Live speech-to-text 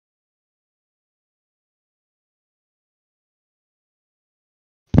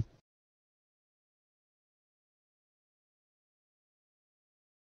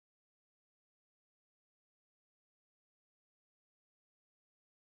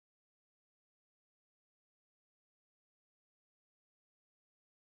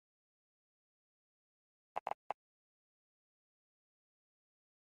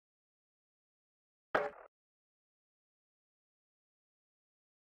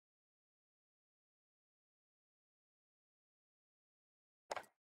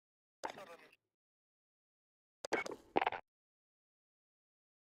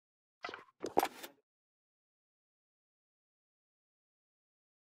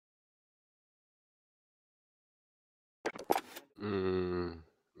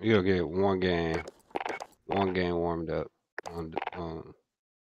You'll get one game warmed up on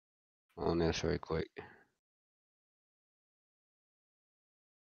this very quick.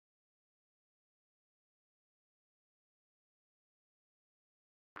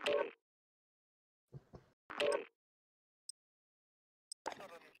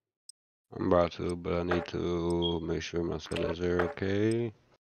 I'm about to, but I need to make sure my settings are okay.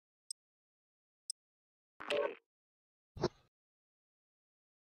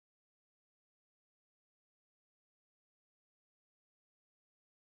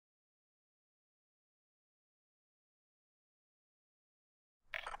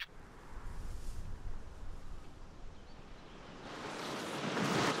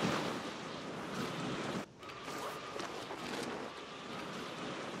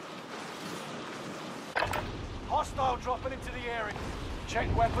 Hostile dropping into the area. Check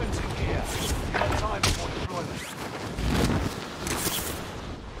weapons and gear. You have time before deployment.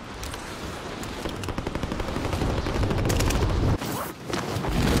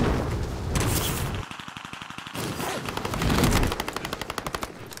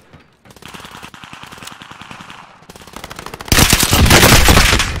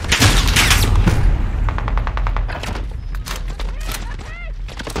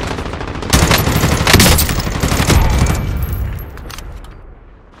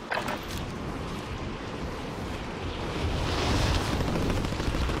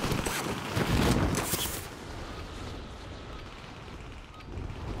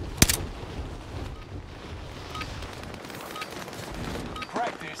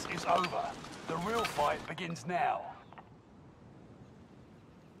 Practice is over. The real fight begins now.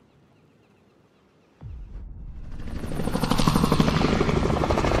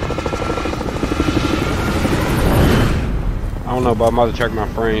 I don't know, but I'm about to check my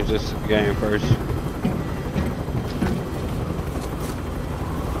frames this game first.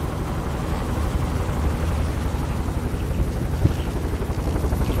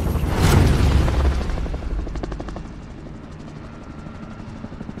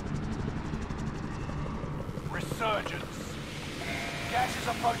 Resurgence. Gas is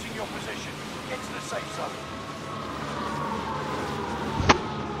approaching your position. Get to the safe zone.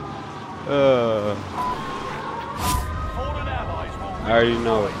 Fallen allies will I already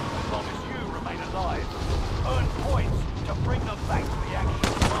know it. as long as you remain alive. Earn points to bring them back to the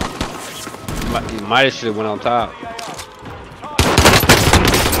action. You might have should have went on top.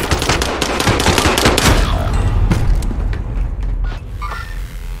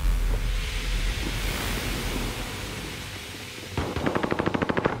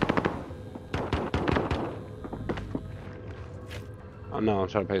 Oh no, I'm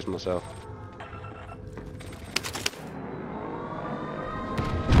trying to pace myself.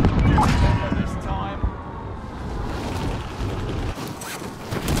 This time.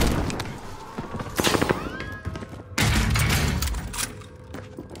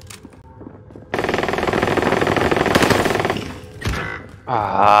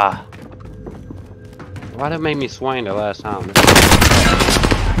 Ah. Why did it make me swing the last time? And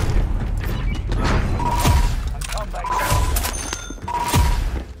come back to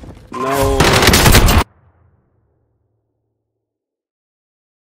No.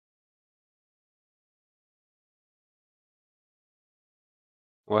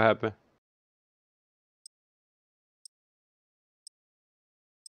 What happened?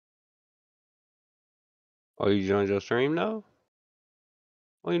 Oh, you joined your stream now?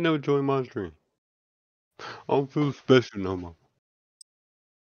 Why you never joined my stream? I don't feel special no more.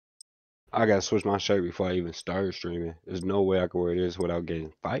 I gotta switch my shirt before I even start streaming. There's no way I can wear this without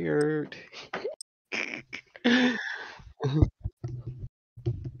getting fired.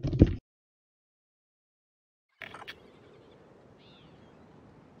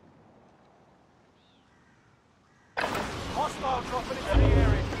 hostile dropping into the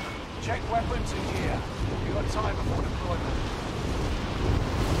area. Check weapons and gear. You got time before deployment.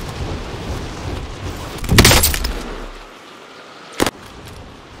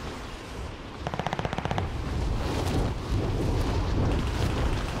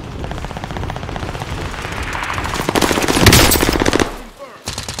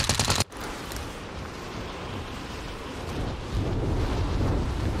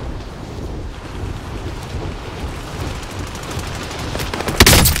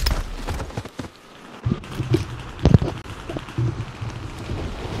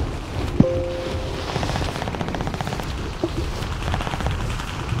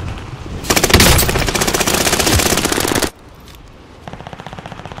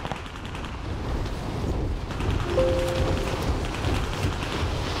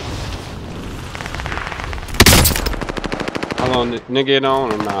 Hold on, nigga, get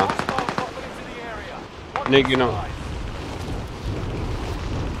on or nah? Hostiles dropping into the area. Watch Nigga, the get on. skies.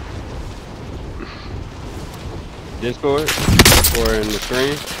 Discord or in the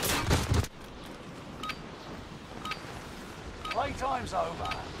stream? Playtime's over.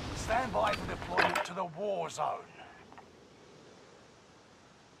 Stand by for deployment to the war zone.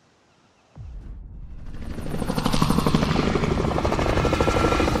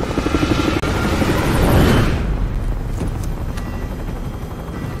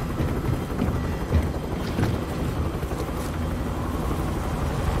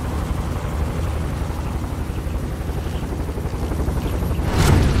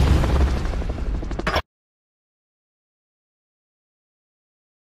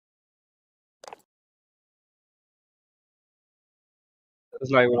 It's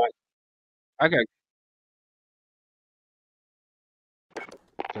like when I got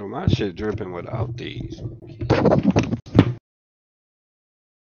so my shit dripping without these.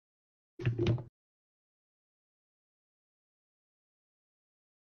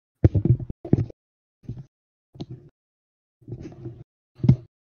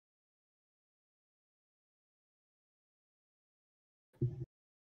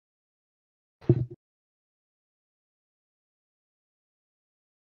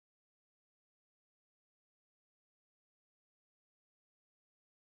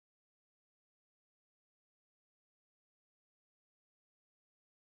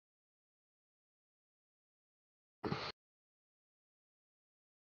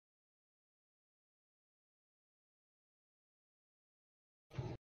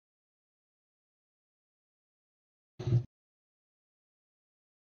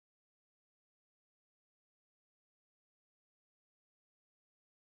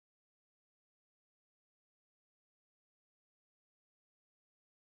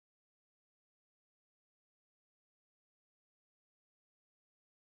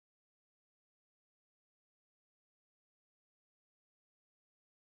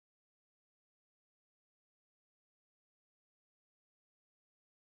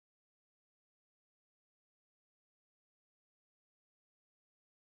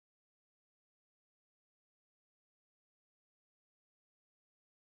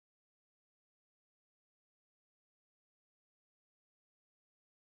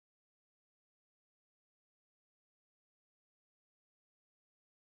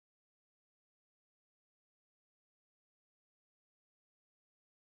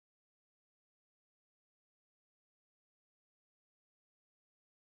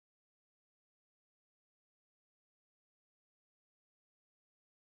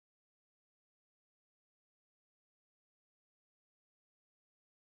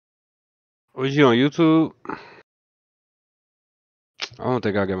 Was you on YouTube? I don't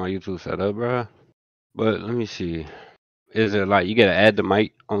think I got my YouTube set up, bruh. But let me see. Is it like you gotta add the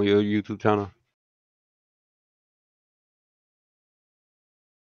mic on your YouTube channel?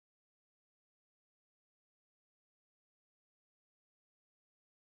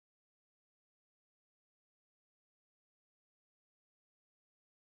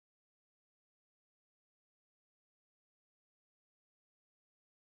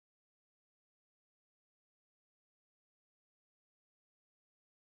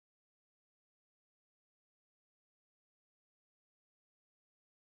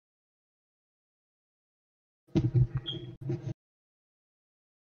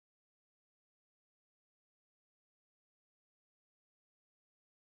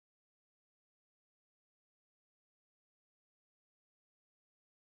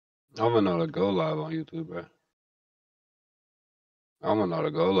 I wanna know to go live on YouTube, bruh. I wanna know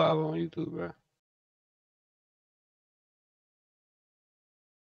to go live on YouTube, bruh.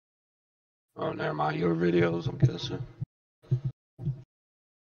 Oh, never mind. Your videos, I'm guessing.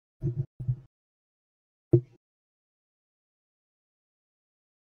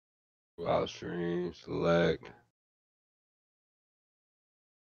 Live stream, select,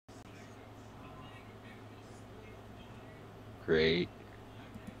 create,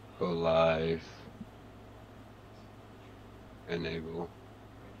 go live, enable,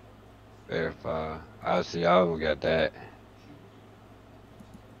 verify. I see. I haven't got that.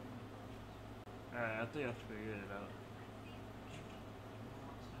 Alright, I think I figured it out.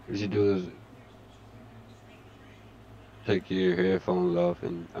 What you do is take your headphones off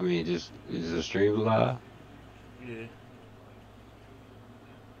and I mean just is the stream live? Yeah.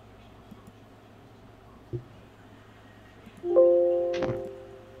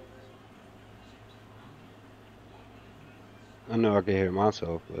 I know I can hear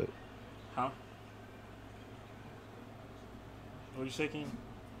myself, but Huh? What you say, King?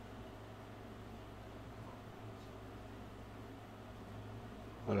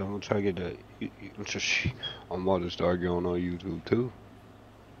 I'm gonna try to get that. I'm about to start going on YouTube too.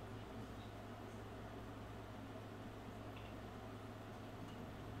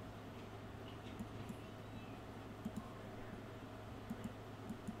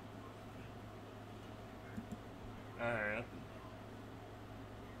 Alright.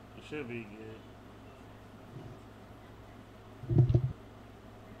 It should be good.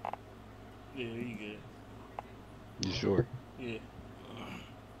 Yeah, you good. You sure? Yeah.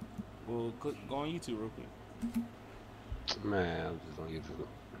 Well, go on YouTube real quick. Man, I'm just on YouTube.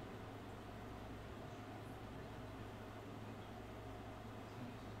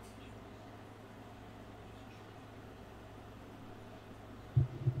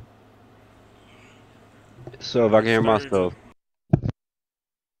 So if I can hear myself,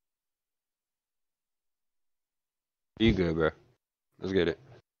 you good, bro? Let's get it.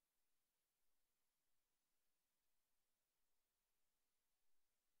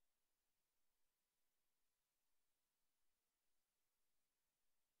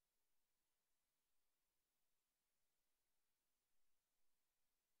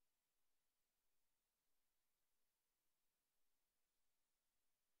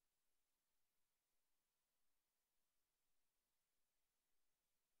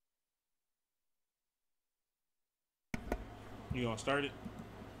 You gonna start it?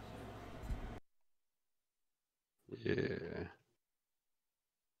 Yeah.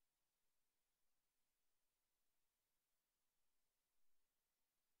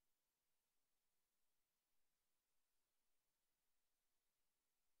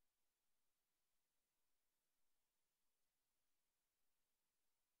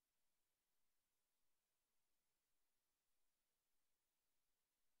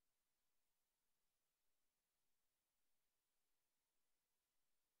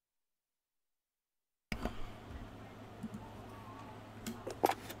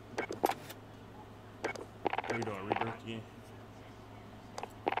 Are you doing rebirth again?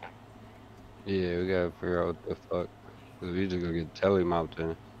 Yeah, we gotta figure out what the fuck. Cause we just gonna get telly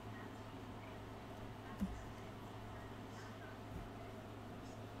mountain.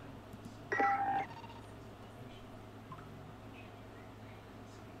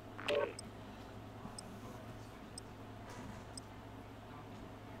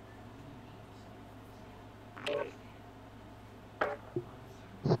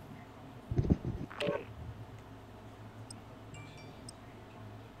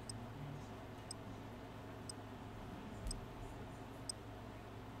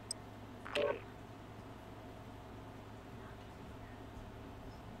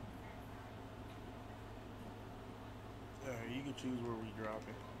 Alright, you can choose where we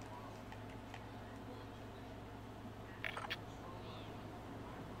dropping.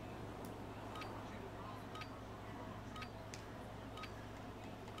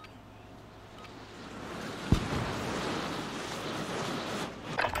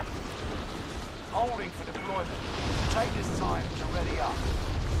 Holding for deployment. Take this time to ready up.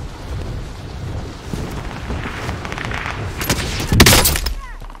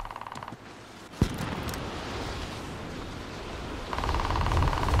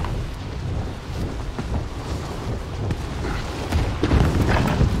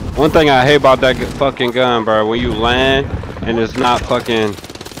 One thing I hate about that fucking gun, bro, when you land and it's not fucking,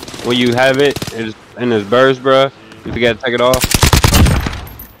 when you have it and it's burst, bro, you forget to take it off.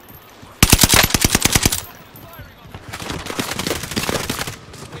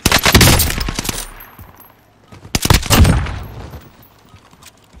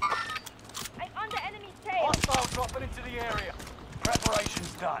 Hostile dropping into the area.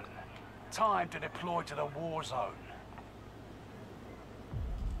 Preparation's done. Time to deploy to the war zone.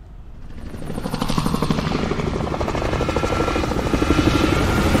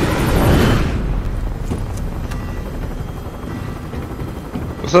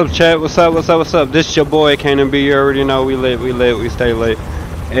 What's up, chat? What's up? What's up? What's up? This your boy Cannon B. You already know we lit, we stay lit,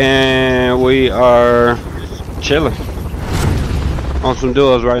 and we are chilling on some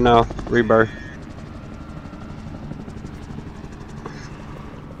duos right now. Rebirth.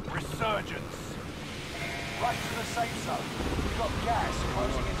 Resurgence. Rush to the safe zone. We've got gas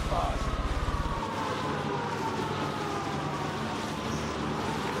closing in fast.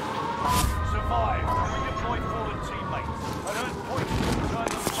 Survive. Redeploy fallen teammates. And earn points to return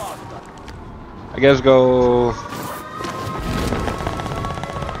them faster. I guess go.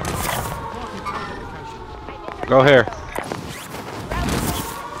 Go here.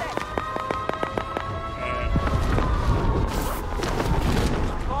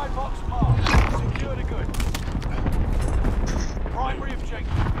 Supply box marked. Secure the goods. Primary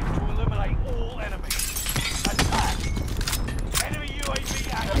objective is to eliminate all enemies. Attack. Enemy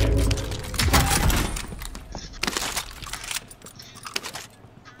UAV active.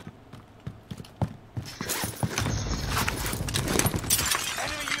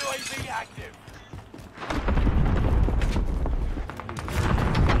 active.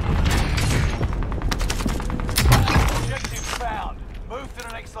 Objective found. Move to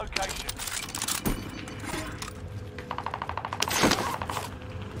the next location.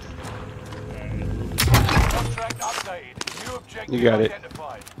 Contract updated. New objective You got it.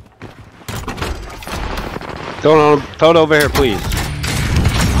 identified. Throw it over here, please.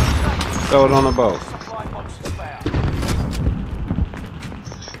 Throw it on the boat. Supply boxes found.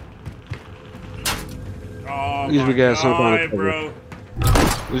 Oh At least we got some kind of cover. bro.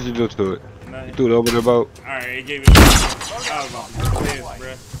 What you do to it? Nothing. You threw it over the boat. Alright, it gave me I was about to piss,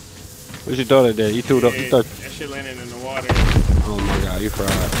 bro. What you throw it there? You threw it up. You thought. That shit landed in the water. Oh my god, you fried.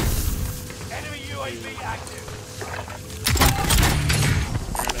 Enemy UAV active.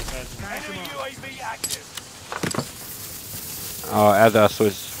 Enemy UAV active. Oh, after I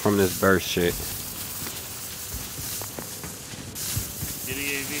switched from this burst shit. Get the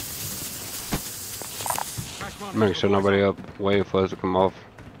AV. Make sure nobody up waiting for us to come off.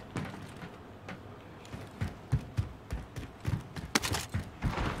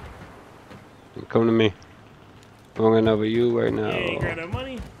 Come to me. I'm going over you right now. You ain't got that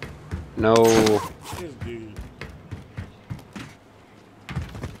money? No. This dude.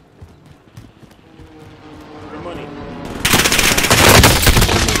 The money.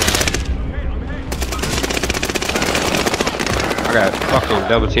 I got fucking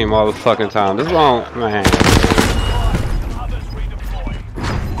double team all the fucking time. This wrong, man. Others redeployed.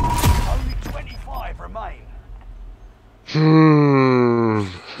 Only 25 remain.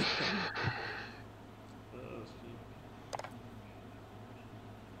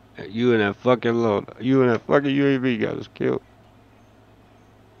 You and that fucking load. You and that fucking UAV got us killed.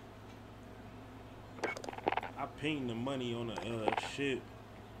 I pinged the money on the shit.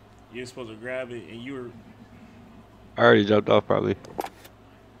 You're supposed to grab it, and you were. I already jumped off probably.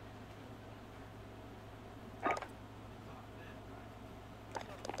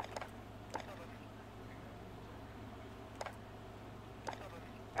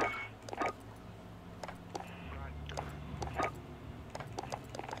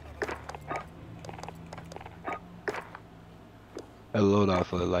 I load off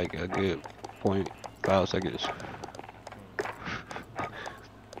for like a good 0.5 seconds.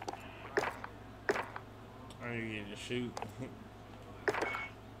 I ain't getting to shoot.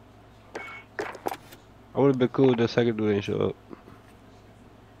 I would have been cool if the second dude didn't show up.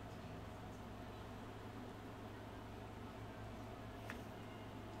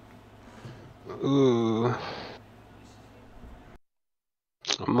 Ooh.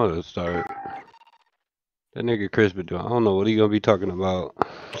 I'm gonna start. That nigga Chris been doing. I don't know what he gonna be talking about.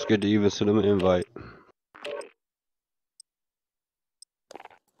 It's good to even send him an invite.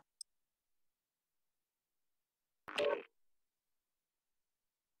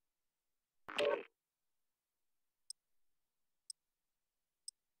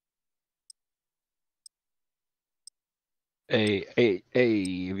 Hey,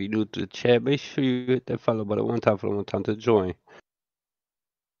 if you new to the chat, make sure you hit that follow button one time to join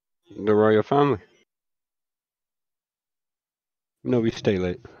the royal family. You know we stay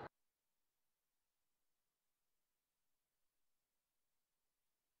late.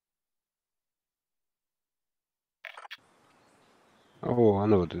 Oh, I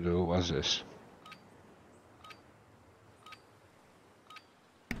know what to do. What's this?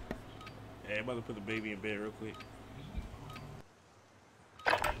 Hey, I'm about to put the baby in bed real quick.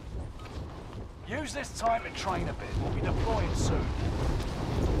 Use this time to train a bit. We'll be deploying soon.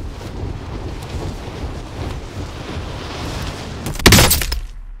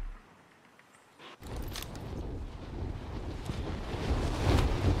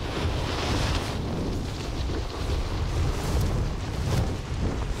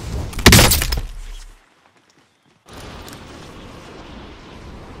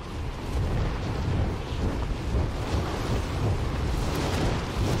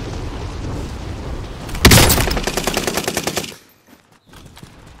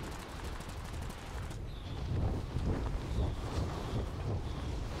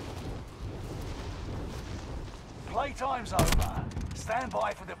 Playtime's over. Stand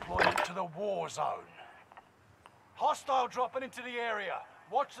by for deployment to the war zone. Hostile dropping into the area.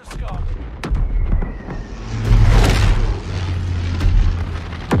 Watch the scope.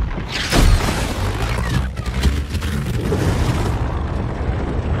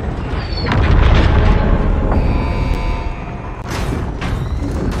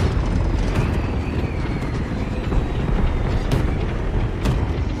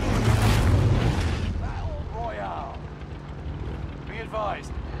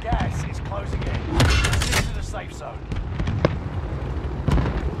 Gas is closing in. Proceed to the safe zone.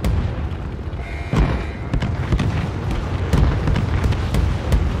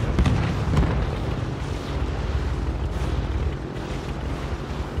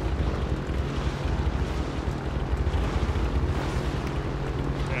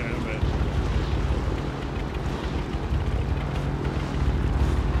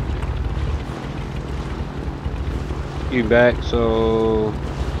 You back, so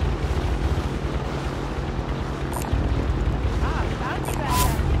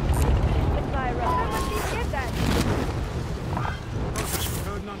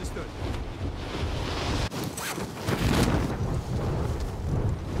Heard and understood.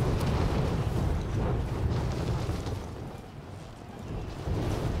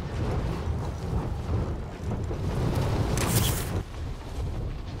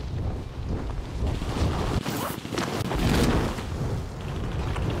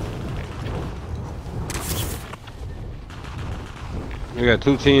 we got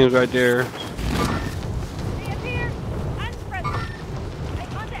two teams right there. Enemy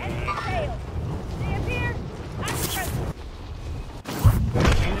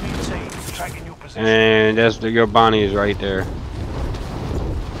teams tracking your position. And that's your Bonnie's right there.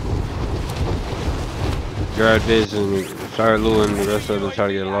 Grab this and start looting the rest of them, try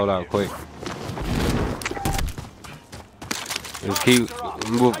to get a load out quick. Just keep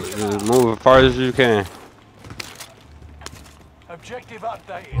move as far as you can. Objective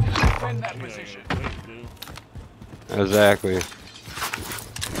updated. Defend that position. Exactly.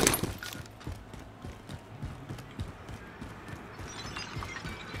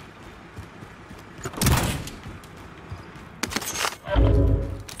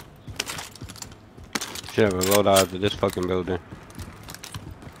 Should have a loadout to this fucking building.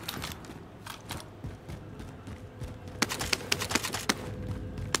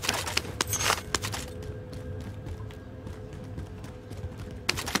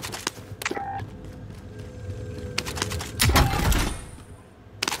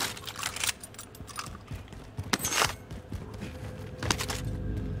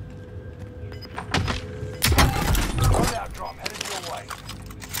 Loadout drop headed your way.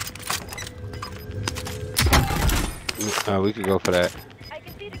 We could go for that. I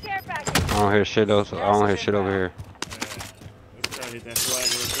can see the care package. I don't hear shit else. I don't hear shit over here. Let's try to hit that flag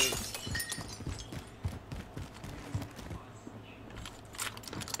real quick.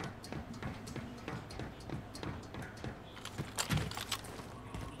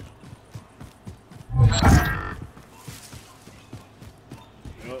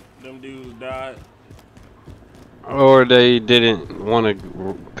 Nope, them dudes died. Or they didn't want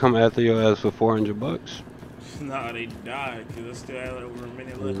to come after your ass for $400. Nah, they died because I still had over a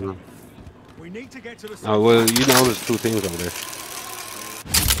minute left. We need to get to the Oh well, you know there's two teams over there.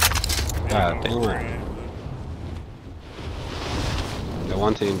 God damn it. That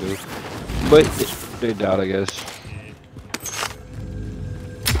one team do, but they died, I guess.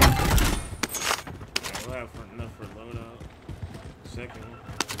 We'll have enough for loadout. Second one.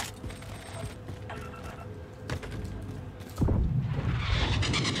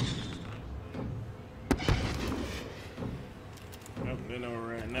 Nope, they know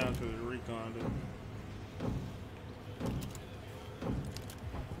we're at now because of recon.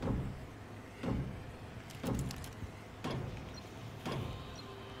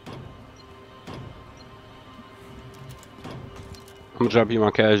 I'm gonna drop you my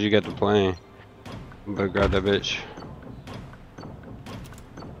cash. You get the plane, but grab that bitch.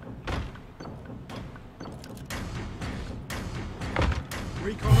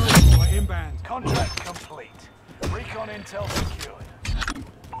 recon or inbound. Contract complete. Recon intel secured.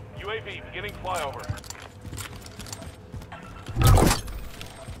 UAV beginning flyover.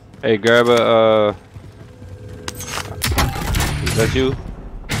 Hey, grab a. Is that you?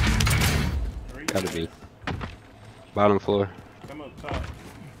 Gotta be. Bottom floor. Come up top.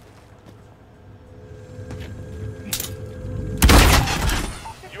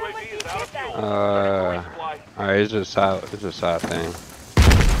 UAV is out of fuel. Alright, it's a side. It's a side thing.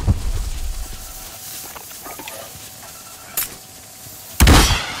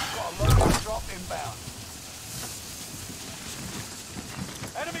 Got a loadout drop inbound.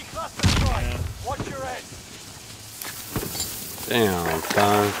 Enemy cluster strike. Yeah. Watch your head. Damn,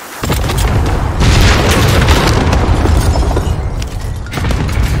 son.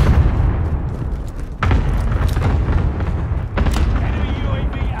 Enemy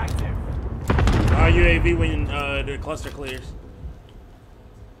UAV active. UAV when the cluster clears.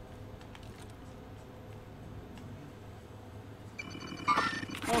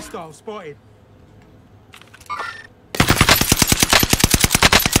 Hostile spotted.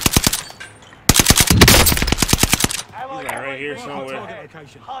 He's like right here somewhere. Target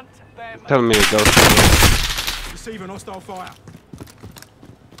location. Hunt them. Telling me to go somewhere. Receiving hostile fire.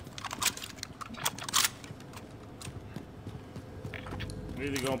 We're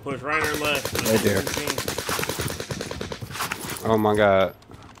either gonna push right or left. Right there. Oh my god.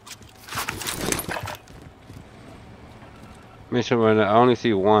 Make sure I only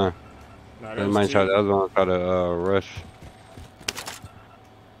see one. Nah, They that was might try two. the other one, try to rush.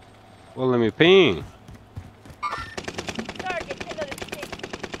 Well, let me ping. Target signal is stick.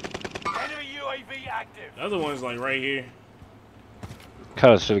 Enemy UAV active. The other one's like right here.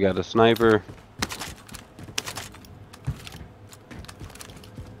 Kinda should have got a sniper.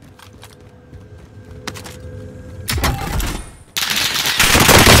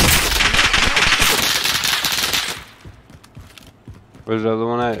 Where's the other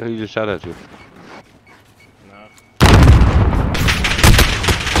one at? Who just shot at you? Nah.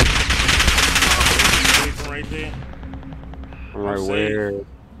 From right there. From right safe. where?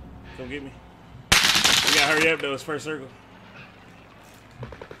 Come get me. You gotta hurry up though, it's first circle.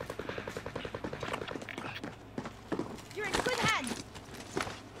 You're in good hands.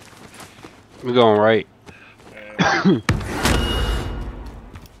 We're going right.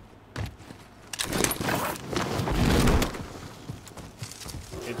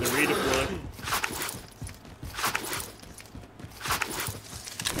 Hit the redeploy.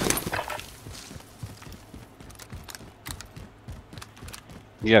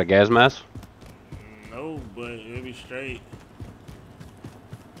 You got a gas mask? No, but it'll be straight.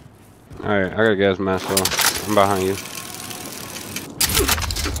 Alright, I got a gas mask, so I'm behind you.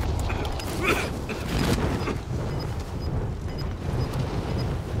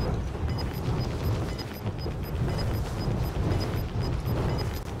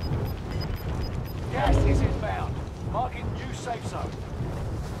 Gas is inbound. Marking new safe zone.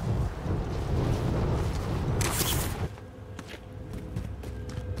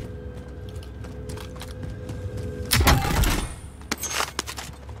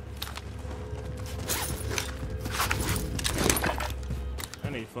 I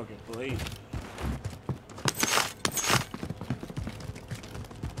need fucking plate.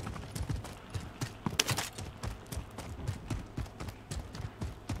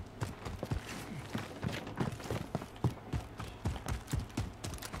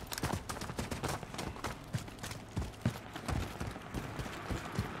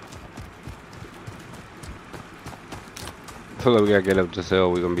 I feel like we gotta get up this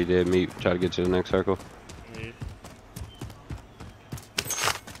hill. We're gonna be dead meat. Try to get to the next circle. Yeah.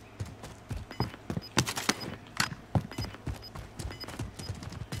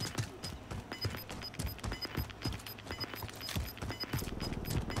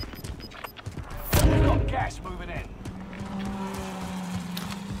 We've got gas moving in.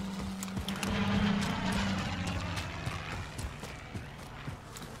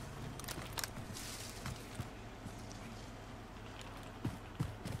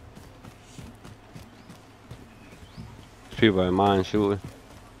 There's people in mine shooting.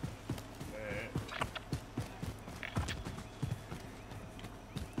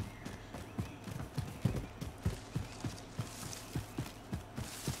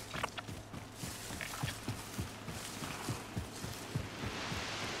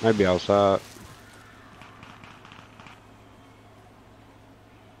 Might be outside.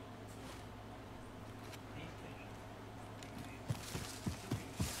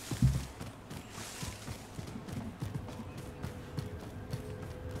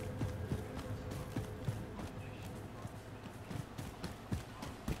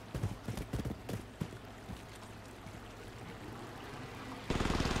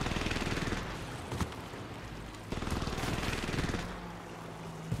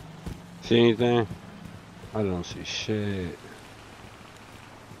 See anything? I don't see shit.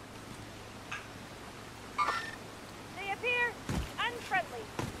 They appear unfriendly.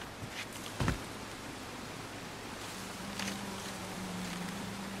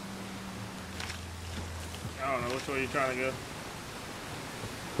 I don't know which way you trying to go.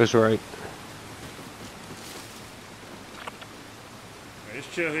 That's right.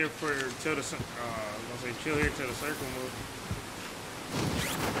 Just chill here for till the I was gonna say chill here till the circle move.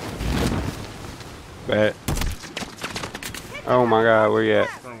 Bet. Oh my god, where you at?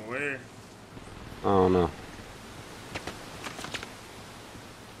 From where? I don't know.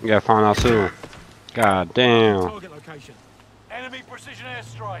 You gotta find out soon. God damn. Target location. Enemy precision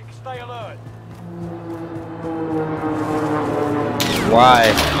airstrike. Stay alert.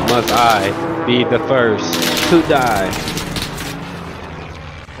 Why must I be the first to die?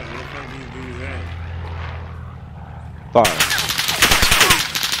 Where the fuck these dudes at? Fire.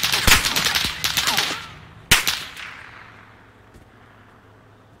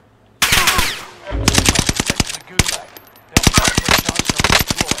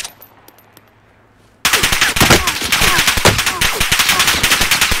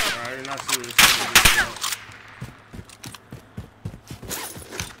 I did not see where this fucking dude is at.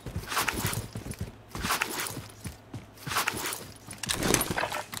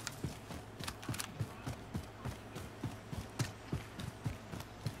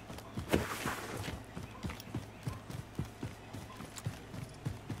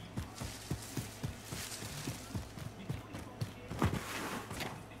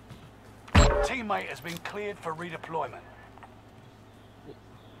 Teammate has been cleared for redeployment.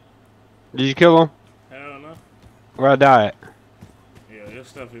 Did you kill him? Hell no. Where I died? Yeah, your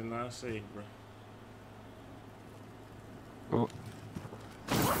stuff is not safe, bro. Oh.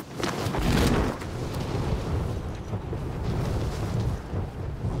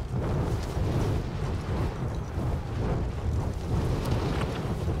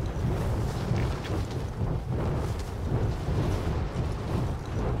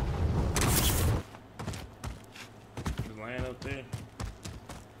 Just laying up there.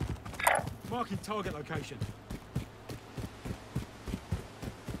 Marking target location.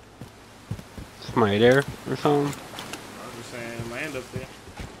 Somebody there or something? I was just saying, land up there.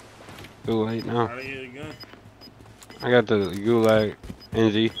 Too late now. How to get a gun? I got the Gulag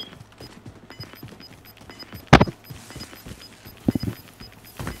NG.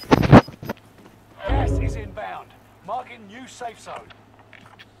 Gas is inbound. Marking new safe zone.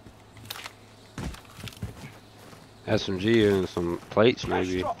 SMG and some plates Cash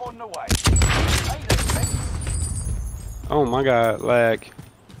maybe. drop on the way. Hey there, mate. Oh my god, lag.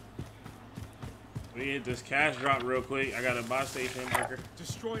 We hit this cash drop real quick. I got a buy station marker.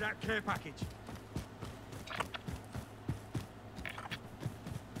 Destroy that care package.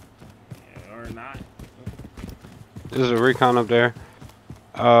 Yeah, or not. There's a recon up there.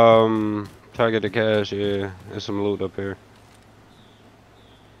 Try to get the cash, yeah. There's some loot up here.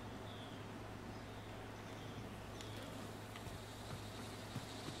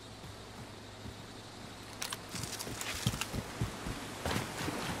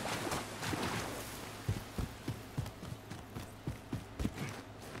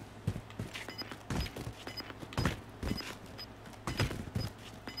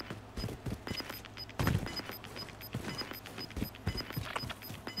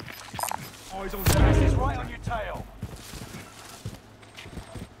 Eyes on Gas is right on your tail.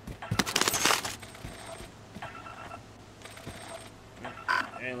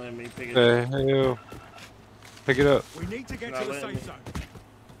 And let me pick it The up. hell? Pick it up. We need to get Not to the letting safe me. zone.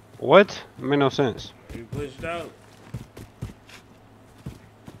 What? Made no sense. We pushed out.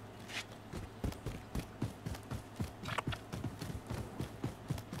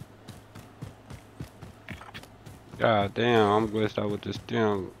 God damn, I'm glitched out with this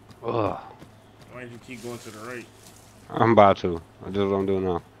damn. Ugh. Why don't you keep going to the right? I'm about to. That's what I'm doing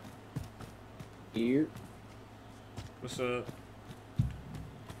now. Here. What's up?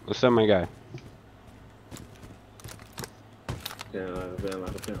 What's up, my guy? Yeah,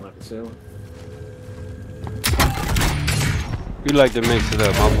 like a sailor. You like to mix it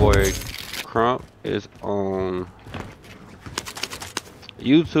up. My boy Crump is on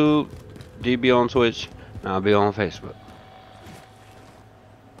YouTube, DB on Twitch, and I'll be on Facebook.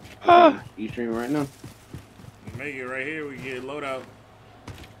 You streaming right now? Make it right here. We get a loadout.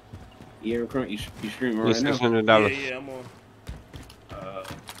 Yeah, Crunk, you streaming right It's now? $600. Yeah, I'm on.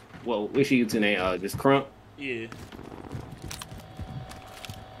 Well, which YouTube name? Just Crunk. Yeah.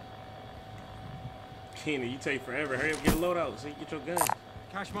 Kenny, you take forever. Hurry up, get a loadout so you get your gun.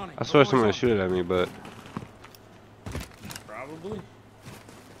 Cash money. I swear Got somebody eyes on. shoot at me, but Probably.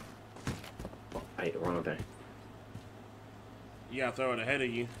 I hit the wrong thing. You gotta throw it ahead of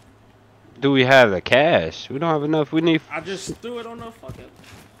you. do we have the cash? We don't have enough. We need. I just threw it on the fucking.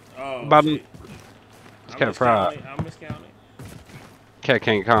 Oh, About shit. It's cat fried. I'm miscounting. Cat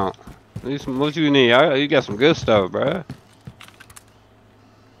can't count. What you need? You got some good stuff, bruh.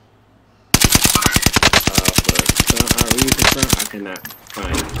 I cannot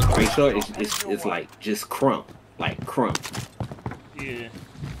find it. Are you sure it's like just Crump? Like Crump. Yeah.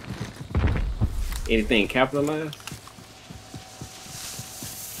 Anything capitalized?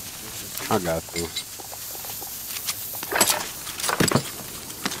 I got to.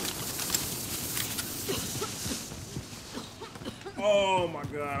 Oh my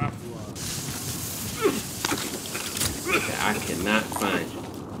god, I flew out. I cannot find you.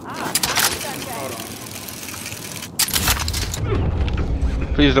 Hold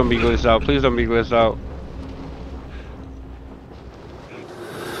on. Please don't be glitched out. Please don't be glitched out.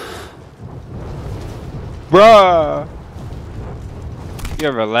 Bruh! You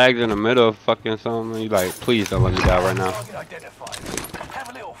ever lagged in the middle of fucking something? And you like, please don't let me die right now. Target identified. Have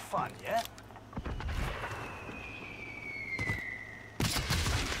a little fun, yeah?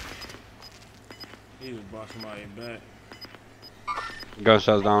 He just brought somebody back.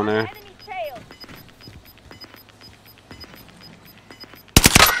 Gunshots down there. Enemy tail.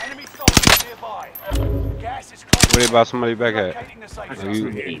 Enemy soldiers nearby. Gas is close. What about somebody back at? Locating the safe I zone.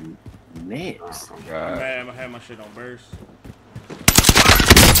 you- getting nasty. Oh, God. Man, I had my shit on burst.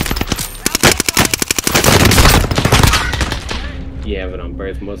 Yeah, but on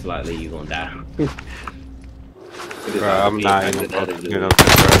birth, most likely you gonna die. Bro, I'm not even the other fucking dude. good up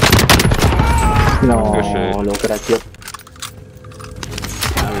there, bro. Good shit. No, no gracias.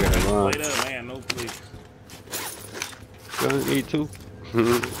 Now we gotta run. Wait up, man. No place. Gonna need to.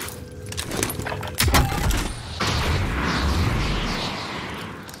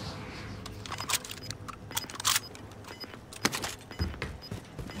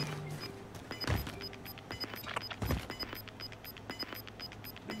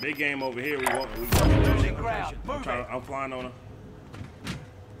 The big game over here. We Losing ground. Move it. I'm flying on her.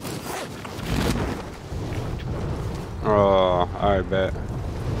 Oh, alright, bet. We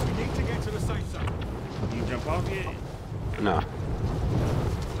need to get to the safe zone. You jump off yet? No.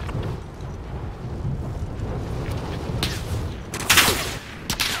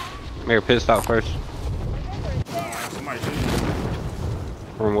 Mayor pit stop first. Somebody shooting.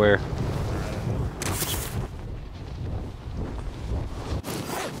 From where?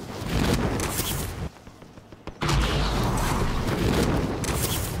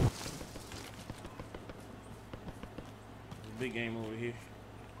 Big game over here.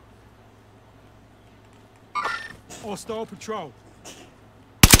 Hostile patrol.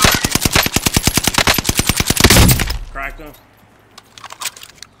 Cracked him.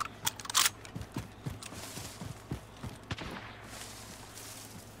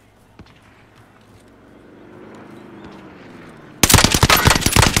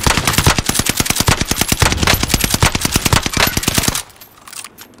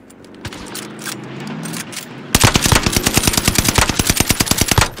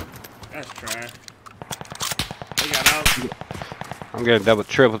 That's trash. They got out. I'm getting double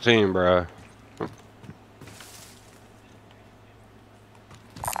triple team, bro.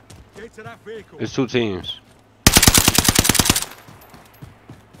 Get to that vehicle. It's two teams.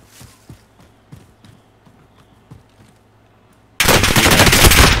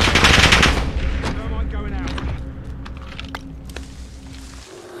 Thermite going out.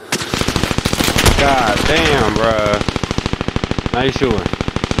 God damn, bro. Nice shooting.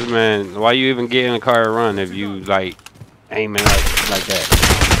 Man, why you even get in the car and run if you like aiming like that?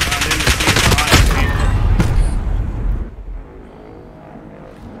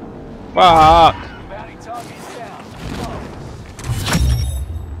 Fuck! Bounty target down.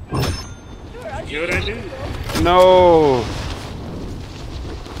 Kill that dude. No.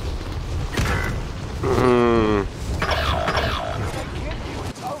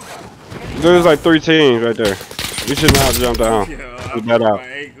 There's like three teams right there. You should not jump down. Yeah, Get that out. my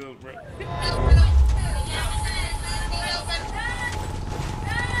ankles, bro.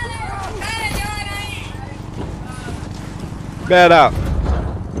 Bad out.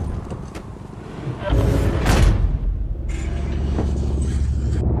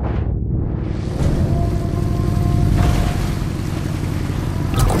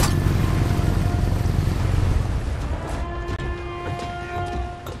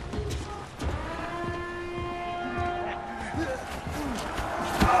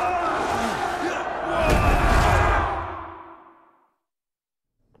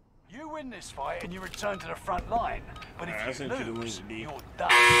 You win this fight and you return to the front line. But I if you sent you the lose, link, D. you're done.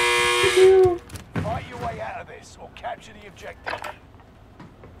 Fight your way out of this or capture the objective.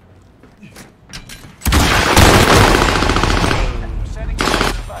 Sending you to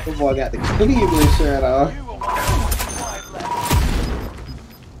the base. That boy got the Cleveland shirt on. You will want 25 left.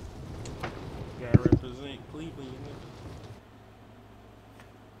 Gotta represent Cleveland.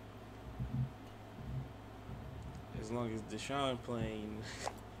 As long as Deshaun playing,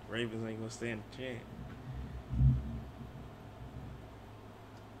 Ravens ain't gonna stand a chance.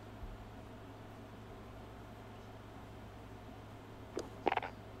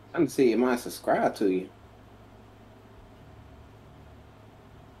 I'm see it might subscribe to you.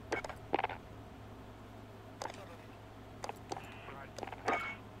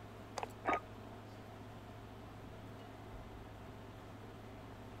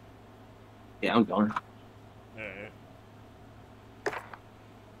 Yeah, I'm done. Alright.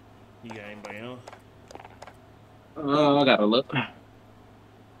 You got anybody else? I gotta look.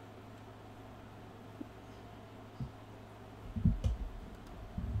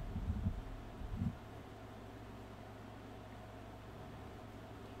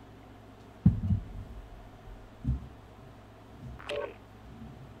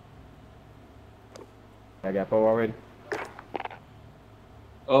 I got four already.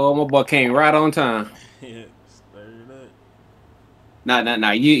 Oh, my boy came right on time. Yeah, stirred up.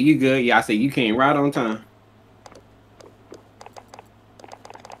 Nah. You good? Yeah, I said you came right on time.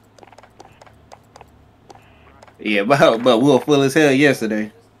 Yeah, but we were full as hell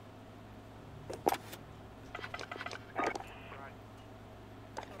yesterday.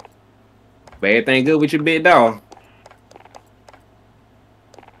 But everything good with your big dog?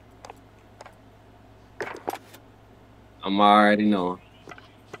 I'm already knowing.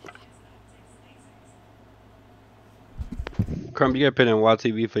 Crumb, you gotta put in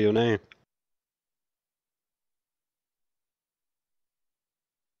YTV for your name.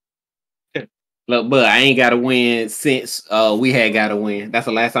 Look, but I ain't got to win since we had got to win. That's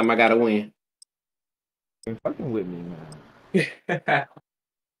the last time I got to win. You're fucking with me, man.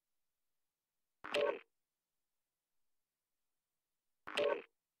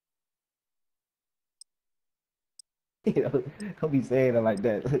 Don't be saying it like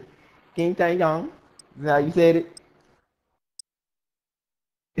that. King Tang Yong. Is that how you said it?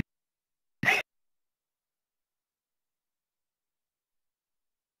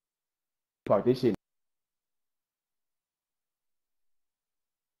 Park this shit.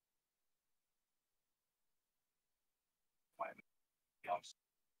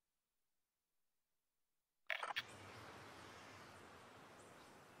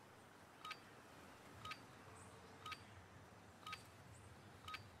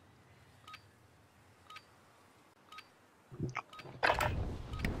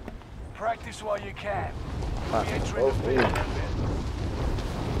 Practice while you can. Ah, Be entering the oh, field in a bit.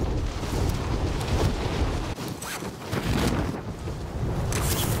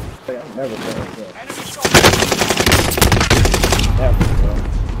 Hey, I'm never going to Enemy shot. never, bro.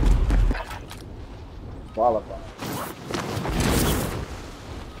 Qualify.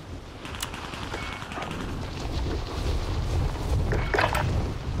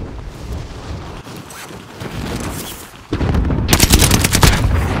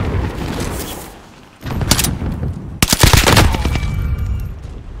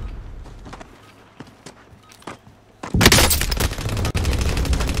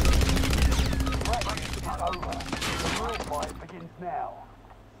 Practice is over. The real fight begins now.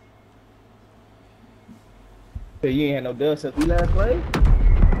 So you ain't had no dust since we last played?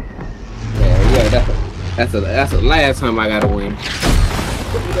 Yeah, that's the last time I got to win.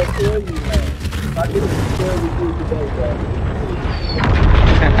 What did that tell you, man? If I didn't tell you today, bro.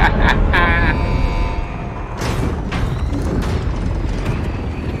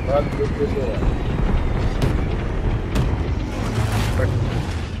 Run this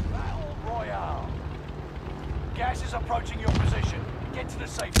Battle Royale. Gas is approaching your position. Get to the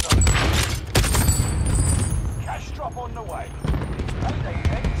safe zone. Cash drop on the way. It's payday,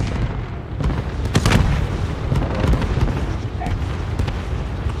 eh?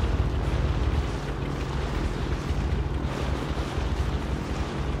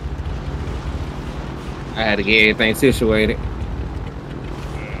 I had to get everything situated.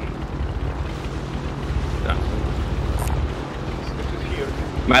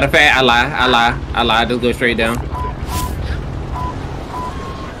 Matter of fact, I lie. Just go straight down.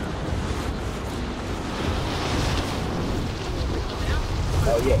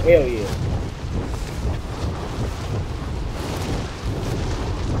 Oh yeah, hell yeah.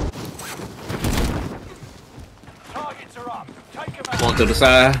 Targets are up. Take them out. One to the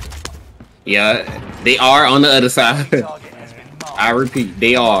side. Yeah, they are on the other side. Target has been marked. I repeat,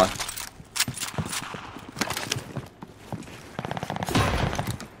 they are.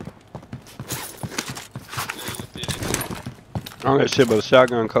 I don't got shit but a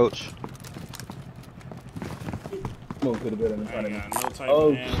shotgun, coach. Could have been in front of me. I got no type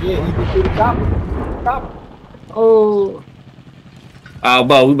Oh of shit, ammo. you can see the top. Oh.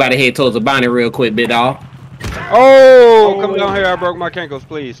 But we about to head towards the bonnet real quick, big dog. Oh, come down here. I broke my ankles.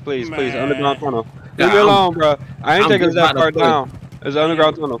 Please. Man. Underground tunnel. Nah, Leave me alone, bro. I ain't I'm taking just that about far to down. There's an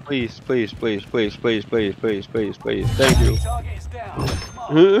underground tunnel. Please. Thank you. Target is down.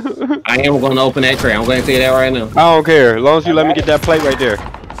 Marked. I am going to open that tray. I'm going to tell you that right now. I don't care. As long as you let me get that plate right there.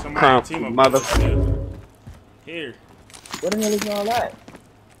 Somebody Crump, team up mother. Here. What the hell is all that?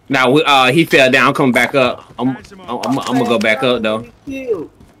 Now he fell down. I'm coming back up. I'm gonna go back up though.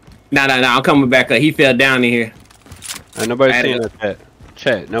 Nah. I'm coming back up. He fell down in here. Ain't nobody seen that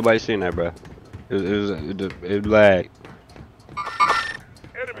chat. Nobody seen that, bro. It lagged.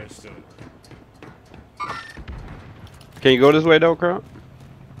 Can you go this way though, Crump?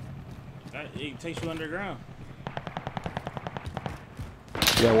 It takes you underground.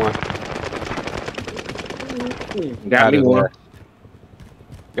 Yeah, one. Got me one.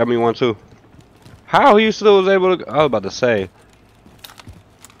 Got me one too. How he still was able to? I was about to say.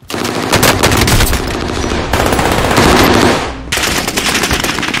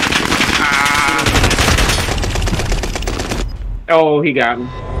 Oh, he got me.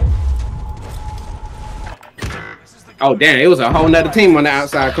 Oh damn! It was a whole nother team on the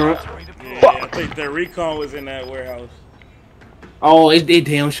outside, Crump. Yeah, I think the recon was in that warehouse. Oh, it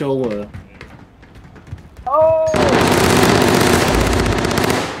damn sure was. Oh,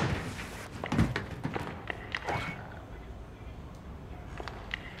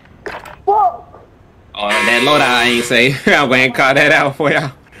 that loadout I ain't say. I'm going to call that out for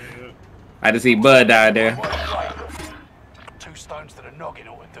y'all. I just see Bud died there. 2 stones to the noggin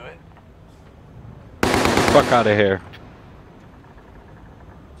ought to do it. Fuck out of here.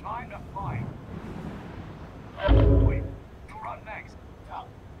 Time to fight. Wait, you'll run next.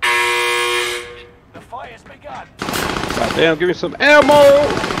 The fight has begun. God damn, give me some ammo!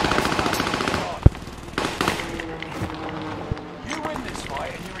 You win this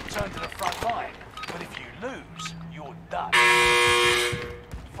fight and you return to the front line. But if you lose, you're done.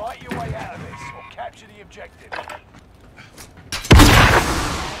 Fight your way out of this or capture the objective.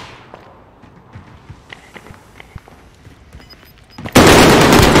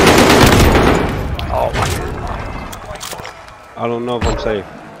 Oh my God. I don't know if I'm safe.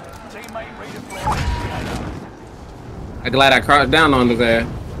 Teammate redeployed. I'm glad I crouched down on his ass.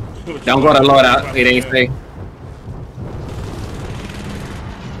 Don't go to loadout. It ain't safe.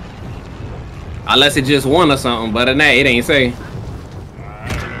 Unless it just won or something, but in that, it ain't safe.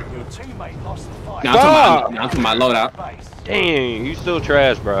 Teammate lost the fight. No, I'm talking about loadout. Dang, you still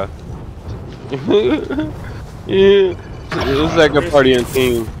trash, bro. Yeah. It was like a party on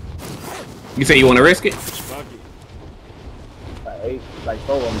team. You say you want to risk it? Fuck it. Like 8, like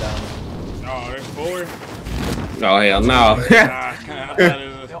 4 of them down Oh, there's 4? Oh, hell no. Nah, I thought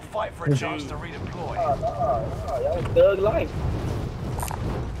it was They'll fight for a chance to redeploy. y'all thug life.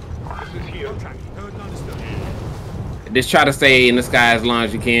 Contract. Heard and understood. Just try to stay in the sky as long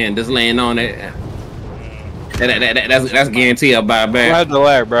as you can. Just laying on it. That's guaranteed I'll buy I back. had the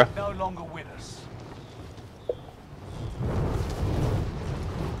lag, bro. No longer with us.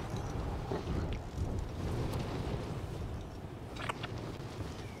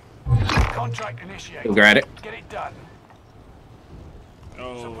 Contract initiated. Grab it. Get it done.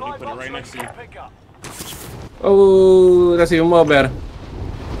 Oh, Supply they put it box right next to you. ready for pickup. Oh, that's even more better.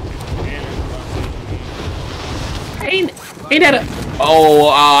 Ain't that a... Oh,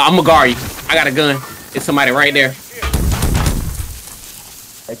 I'm gonna guard you. I got a gun. It's somebody right there.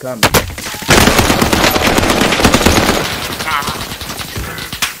 They coming.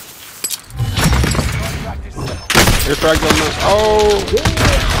 Contract is settled. It's right on the... Oh!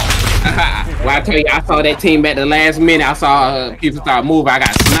 Well, I tell you, I saw that team at the last minute. I saw people start moving. I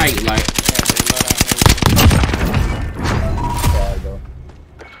got sniped. Like,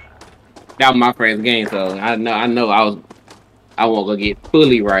 that was my first game, so I know I won't go get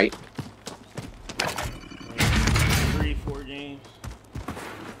fully right. 3, 4 games.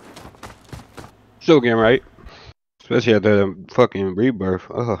 Still getting right. Especially at the fucking rebirth.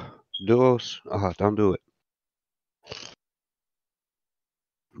 Ugh. Duos. Don't do it.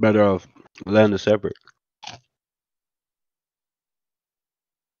 Better off landing separate.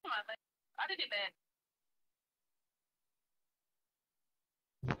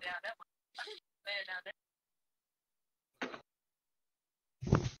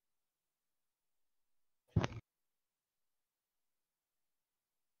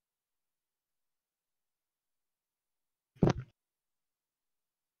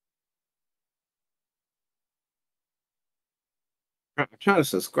 I'm trying to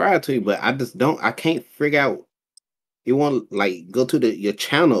subscribe to you, but I can't figure out. You want like go to your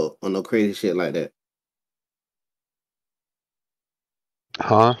channel on no crazy shit like that.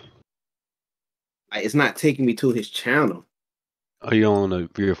 Huh? Like, it's not taking me to his channel. Are you on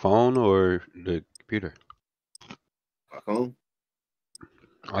your phone or the computer? My phone.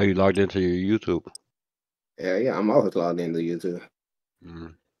 Are you logged into your YouTube? Yeah, I'm always logged into YouTube.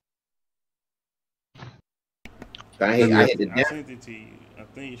 Mm. I hit the I sent it to you. I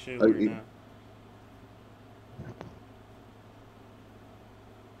think you should work now.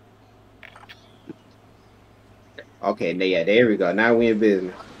 Okay, yeah, there we go. Now we in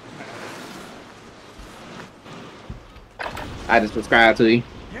business. I just subscribe to you.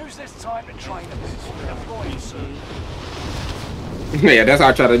 Use this time to train them. Deploy soon. Yeah, that's what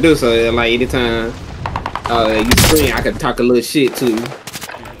I try to do. So like anytime you stream, I can talk a little shit to you.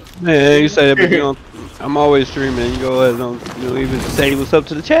 Yeah, you say that, but you don't. I'm always streaming. You go ahead and don't even say what's up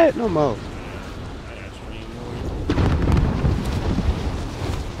to the chat no more.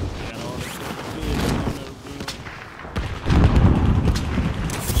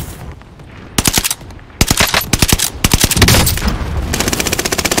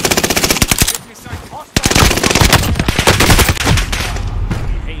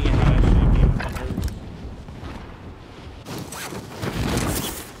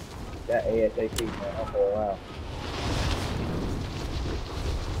 That ASAP, man. I'm for a while.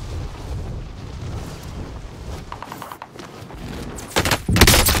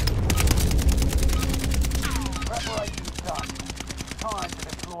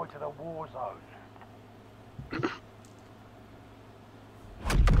 redeploy to the war zone.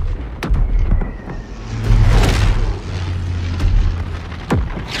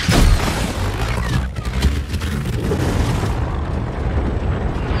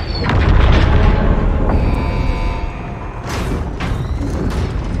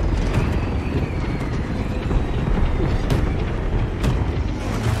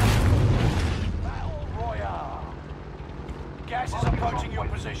 Gas is approaching your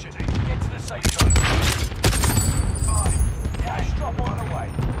position. Get to the safe zone. Gas drop on the way.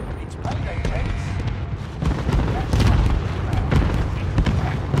 It's payday, gents.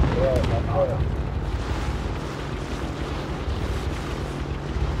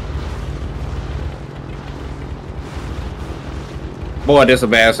 Boy, this a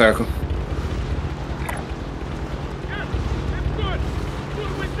bad circle.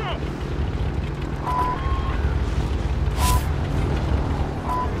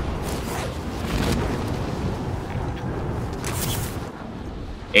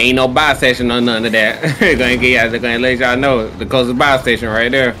 Ain't no buy station or none of that. They're gonna let y'all know the closest buy station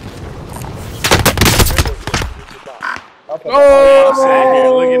right there. I'm sitting here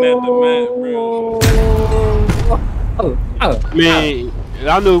looking at the map, bro. Man,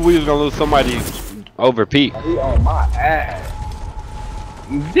 I knew we was gonna lose somebody over Pete. He on my ass.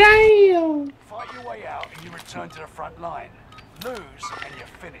 Damn. Fight your way out and you return to the front line. Lose and you're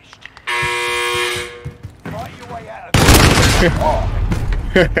finished. Fight your way out of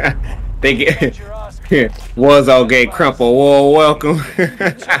They get Warzone get crumple. War welcome.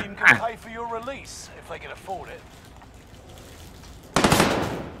 the team can pay for your release if they can afford it.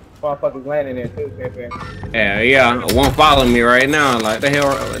 Motherfuckers landing there too, Pepe. Yeah. Won't follow me right now. Like the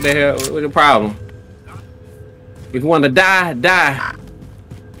hell? What's the problem? If you want to die, die.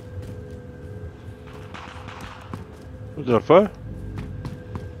 What's the fuck?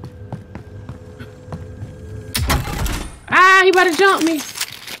 Ah, you better jump me.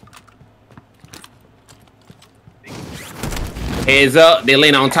 Heads up, they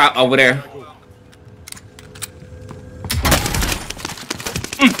laying on top over there.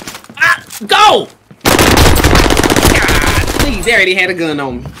 Go! God, please, they already had a gun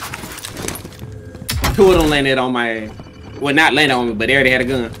on me. Two of them landed on my ass. Well, not landed on me, but they already had a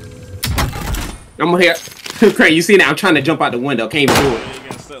gun. I'm here. Craig, you see that? I'm trying to jump out the window. Can't even do it. You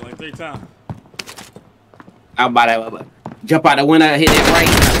got stuck like 3 times. I'm about to jump out the window, hit that right.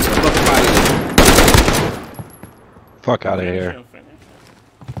 Fuck out of here.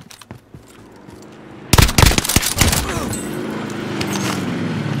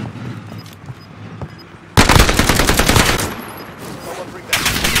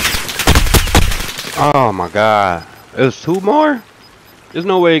 Oh my god. There's 2 more? There's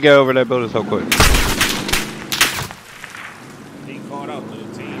no way to get over that building so quick. He called out to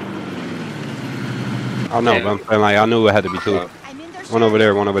the team. I know, but I'm saying like I knew it had to be 2. One over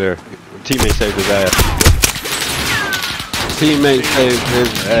there, one over there. Teammate saved his ass. Teammate saved his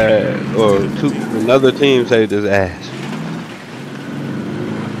ass. Or another team saved his ass.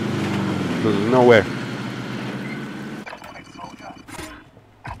 There's nowhere.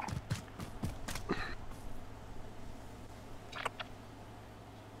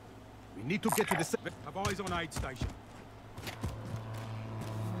 We need to get to the safe. Have eyes on aid station.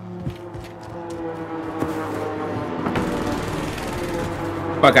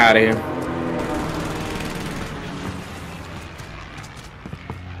 Fuck out of here.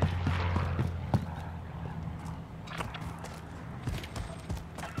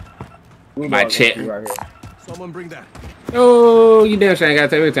 My check. Right here. Someone bring that. Oh, you damn sure ain't gotta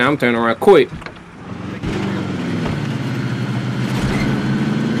take your time. I'm turning around quick.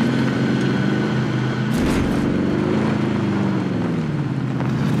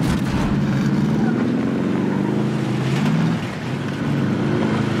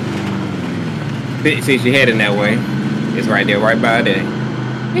 See, she heading that way. It's right there, right by there.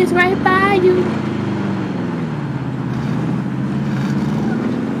 It's right by you.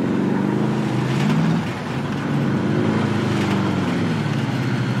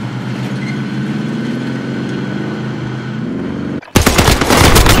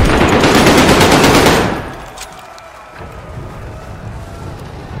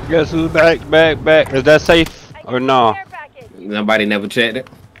 Guess who's back? Is that safe or no? Nobody never checked it.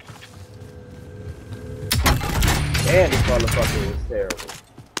 And this motherfucker was terrible.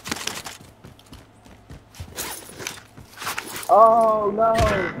 Oh no!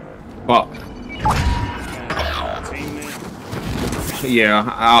 Fuck. Yeah,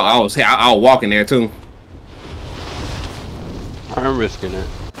 I was walking there too. I'm risking it.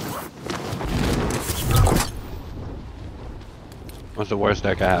 What's the worst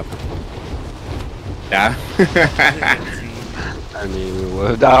that could happen? Yeah. I mean,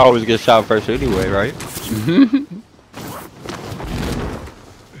 well, I always get shot first anyway, right?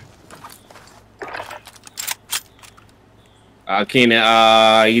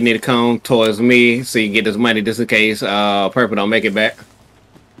 Keenan, you need to come towards me so you can get this money just in case Purple don't make it back.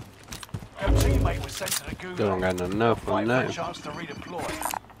 Your teammate was sent to the gulag. Still don't got enough on Wait for a that. chance to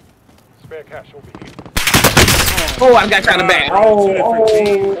redeploy. Spare cash over here. Oh, I got shot in the back.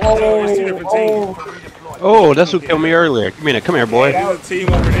 It's two different teams. Oh, that's who killed me earlier. Come here, boy. There's a team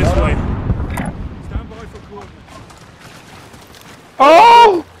over this way. Stand by for coordinates.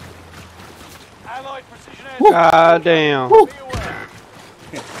 Oh! Allied precision air. God damn. Be aware.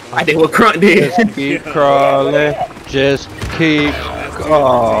 I did what Crunk did. Just keep crawling. Just keep.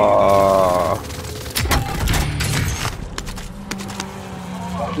 Oh.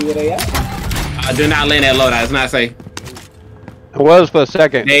 See where they at? Do not land that loadout. It's not safe. It was for a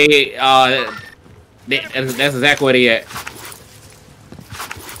second. That's exactly where they at.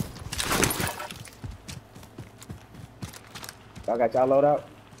 Y'all got y'all load out?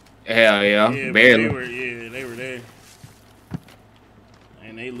 Hell yeah, Yeah, but barely. they were there.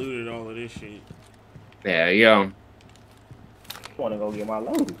 And they looted all of this shit. Yeah, yeah. I wanna go get my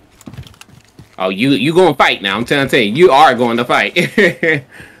load. Oh, you going to fight now? I'm trying to tell you, you are going to fight.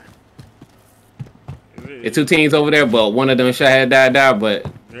 There's two teams over there, but one of them shot had died, but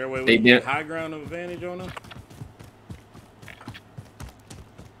They did high ground advantage on them.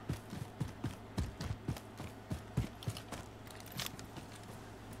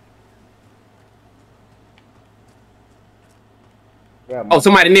 Yeah, oh,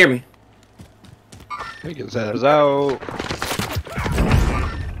 somebody near me. We can set us out.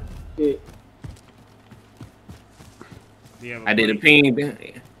 I did a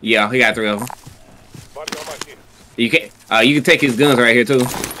ping. Yeah, he got 3 of them. Body on my team. You can take his guns right here too.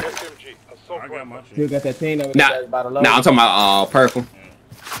 SMG. Assault I got my Still shit. got that team over Nah, there by the load. I'm talking about Purple.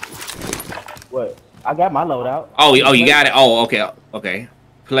 What? I got my load out. Oh, you got it. Oh, okay.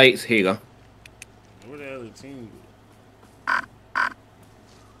 Plates. Here you go. Where the other team?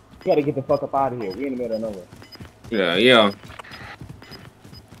 You gotta get the fuck up out of here. We in the middle of nowhere. Yeah.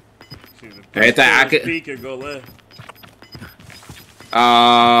 Every time I could. Peek or go left.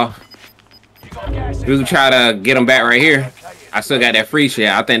 We will try to get them back right here. I still got that free shit.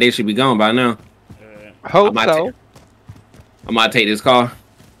 I think they should be gone by now. Hope so. I'm about to take this car.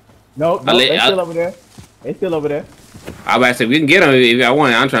 Nope, they still over there. They still over there. I about to say we can get them if I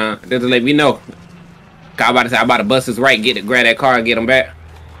want. I'm trying. Just to let me know. I about to say I about to bust this right, grab that car, and get them back.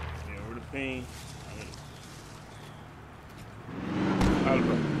 Yeah, where the ping?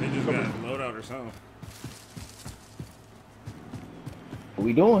 They just got loadout or something. What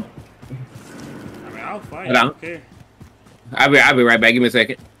we doing? I mean, I'll fight. Hold I on. don't care. I'll be right back. Give me a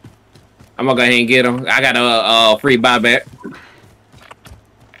second. I'm gonna go ahead and get them. I got a free buyback.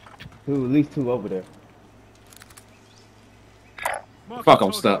 At least 2 over there. Fuck,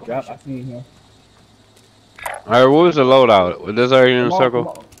 I'm stuck. Yep, I see him. Alright, what was the loadout? Was this already in the circle?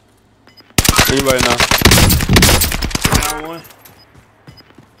 Come on. Anybody know? Got one.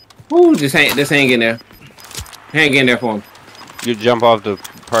 Ooh, just hang in there. Hang in there for him. You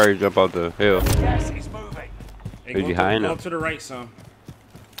probably jump off the hill. Gas is moving. Hey, Is he high go enough? to the right some.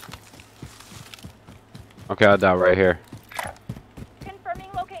 Okay, I'll die right here. Confirming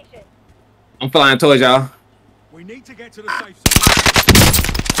location. I'm flying towards y'all. We need to get to the safe zone.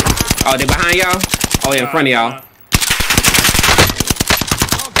 Oh, they behind y'all? Oh, yeah, in front of y'all.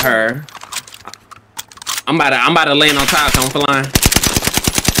 Her. I'm about to land on top, so I'm flying.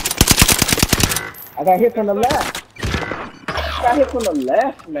 I got hit from the left. I got hit from the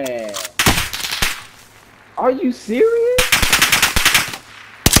left, man. Are you serious?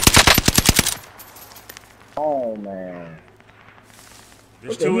 Oh, man.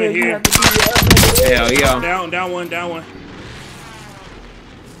 There's What the 2 hell in you here. have to do your other way? Hell yeah. Down one.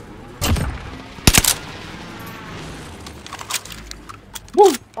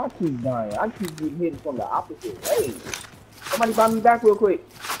 Woo! I keep dying. I keep getting hit from the opposite way. Somebody buy me back real quick.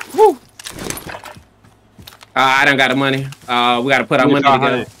 Woo! I done got the money. We gotta put our money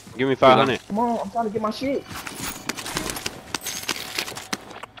together. Give me 500. Come on, I'm trying to get my shit.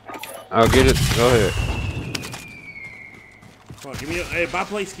 I'll get it. Go ahead. Come on, give me a, hey, buy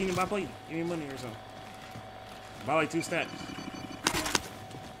plates, Keenan, buy plate. Give me money or something. Buy like 2 stacks.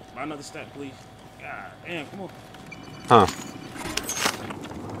 Buy another stack, please. God damn, come on. Huh.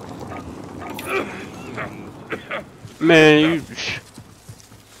 Man, you...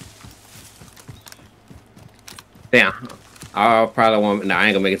 Damn. I probably won't. Nah, I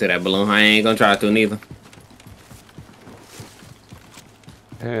ain't gonna make it to that balloon. I ain't gonna try to neither.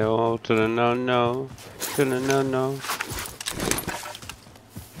 Hell to the no no. To the no no.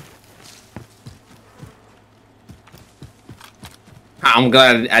 I'm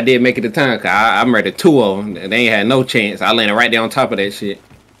glad I did make it to time, cause I murdered 2 of them. They ain't had no chance. I landed right there on top of that shit.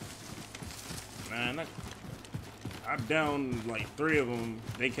 Man, I downed like 3 of them.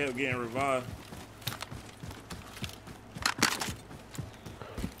 They kept getting revived.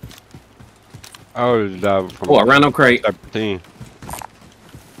 I was diving from Oh, a random crate. 17.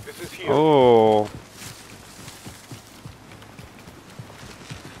 This is here. Oh.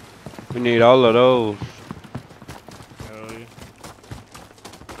 We need all of those. Hell yeah.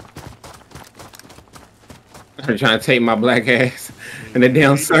 They're trying to take my black ass in a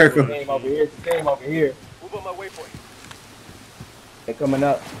damn circle. Game over here. Game over here. Move on my way for you. They coming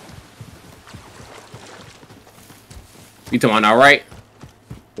up. You talking about all right?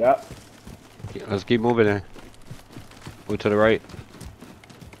 Yep. Yeah, let's keep moving then. Move to the right.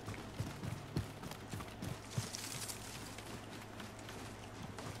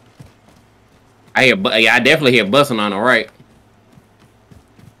 I definitely hear busting on the right.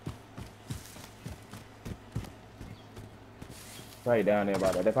 Right down there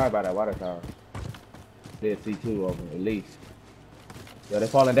by that. They're probably by that water tower. Did see 2 of them at least. Yeah, they're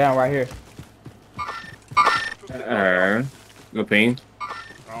falling down right here. Good ping.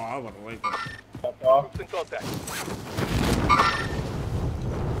 Oh, I was about to wait that. Up off. Troops in contact.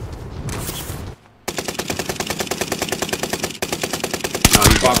 No,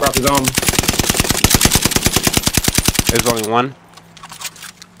 you Block rock is on. There's only one.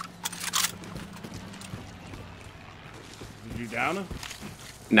 Did you down him?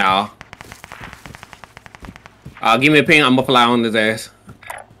 No. Give me a ping. I'm gonna fly on his ass.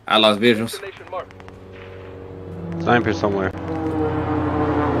 I lost visuals. Destination marked. Sniper somewhere.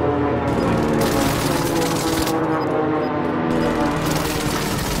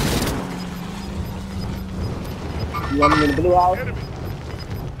 You want me in the blue house?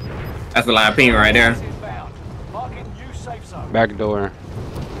 That's a live ping right there. Inbound. Marking new safe zone. Back door.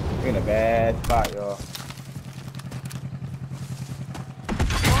 We're in a bad spot, y'all.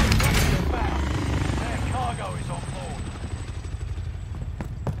 Their cargo is on board.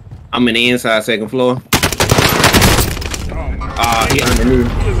 I'm in the inside 2nd floor. Oh my He underneath.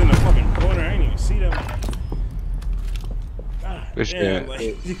 He was in the fucking corner. I didn't even see that. God Good damn, shit. like,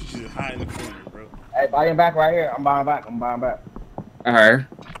 you just hide in the corner, bro. Hey, buy him back right here. I'm buying back. I'm buying back. I heard.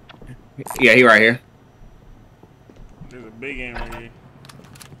 Yeah, he right here. There's a big end right here.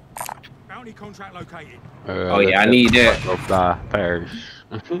 Bounty contract located. Oh yeah, I need that. Go fly Paris.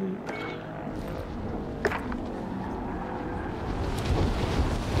 We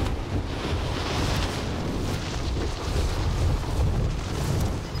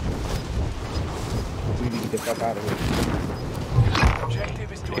need to get the fuck out of here.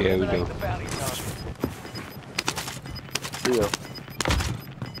 Objective is to Yeah, we eliminate do. the bounty target. Deal.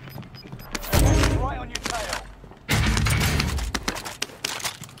 Right on your tail.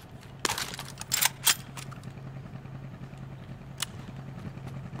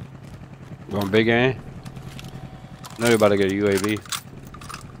 Going big A? No, you're about to get a UAV.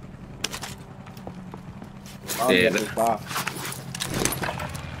 Yeah.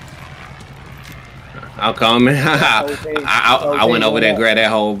 I'll come in. I went over there, grabbed that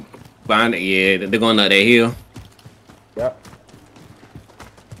whole bind. Yeah, they're going up that hill. Yep.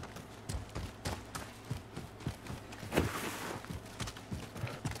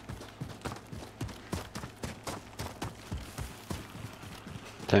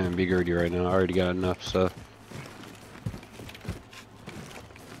 Damn, be greedy right now. I already got enough stuff.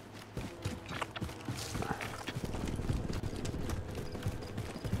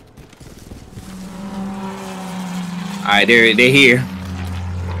 Alright, they're here.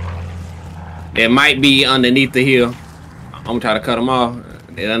 They might be underneath the hill. I'm gonna try to cut them off.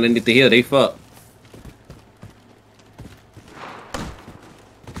 They're underneath the hill. They fuck.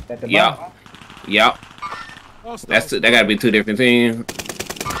 At the Yup. bottom. Yup. That gotta be 2 different teams.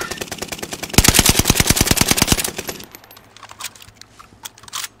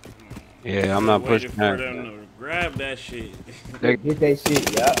 Yeah, I'm not Waiting pushing for that. them to grab that shit. Get that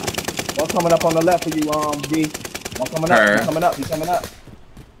shit, yep. One coming up on the left of you, D. One coming up, he's coming up, he's coming up.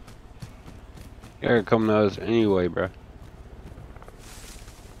 They're coming to us anyway, bro.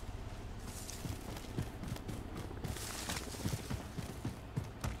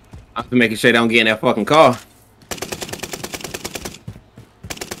 I'm making sure they don't get in that fucking car.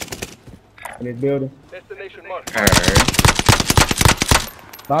 In this building. Destination marked.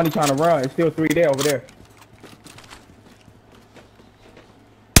 Donnie trying to run. It's still 3 there over there.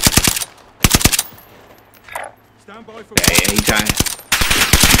 Stand by for Yeah, he trying.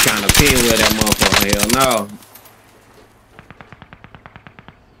 trying to pin with that motherfucker. Hell no.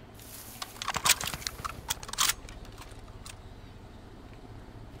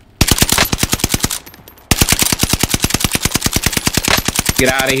 Get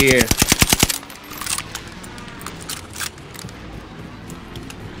out of here.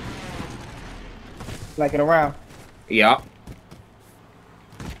 Like it around. Yup.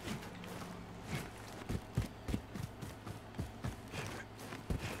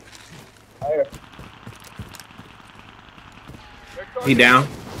 Here. He down.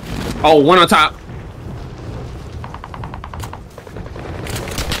 Oh, one on top.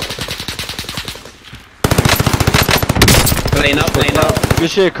 Playing up, playing up. Good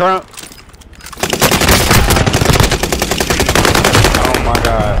shit, Crump. Oh my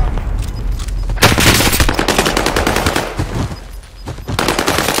god.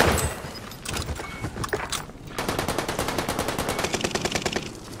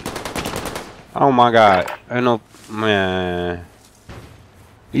 Oh my god. I know, man.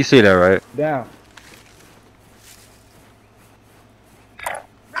 You see that, right? Down.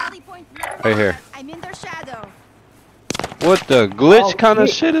 Rally point Right here. I'm in their shadow. What the glitch Oh, kind of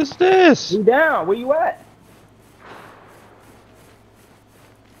shit. shit is this? You down? Where you at?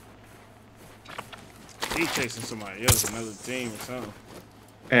 He chasing somebody else, another team or something.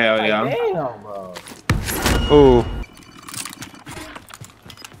 Hell Like, yeah. damn, bro. Ooh.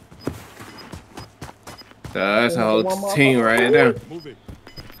 That's a whole team right there. Move it.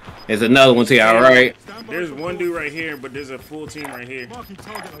 There's another one to y'all right. Stand by There's for one deployment. dude right here, but there's a full team right here. Marking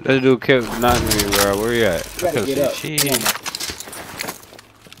target. That dude kept knocking me, bro. Where you at? You gotta get up. Shit.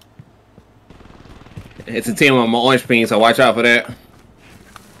 It's a team on my orange pin, so watch out for that.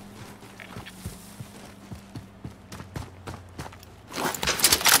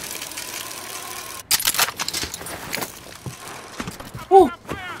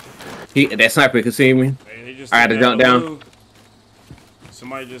 That sniper could see me. Hey, they just I had to hit jump that down. balloon.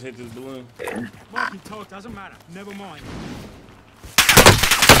 Somebody just hit this balloon. Marking target doesn't matter. Never mind.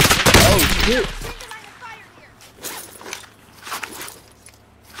 Oh, shit.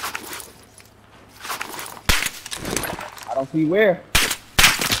 I don't see where.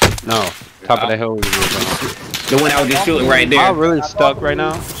 No. Top of the hill. We were The one I was just shooting right going. I'm there. really stuck right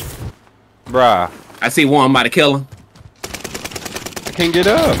now. Bruh. I see one. I'm about to kill him. I can't get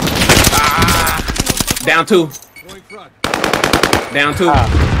up. Down two. Throwing frag. Down two.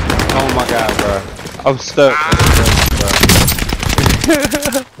 Oh my god, bruh. I'm stuck.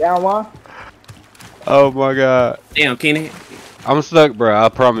 Down one. Oh my god. Damn, Kenny. I'm stuck, bruh. I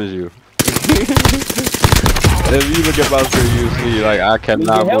promise you. If you look at my screen, you see, like, I Need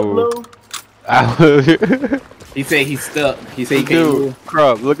your cannot help, move. Lou. I will. He said he's stuck. He said he can't Dude, move.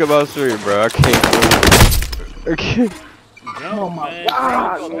 Crump, look at my stream, bro. I can't move. I can't. Oh my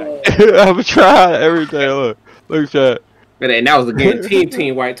God, man. I'm trying everything. Look, chat. And that was a guaranteed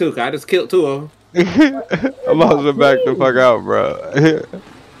team white too, cause I just killed two of them. I'm about to back the fuck out, bro.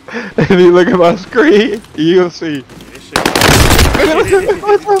 If you look at my screen, you'll see. This shit. What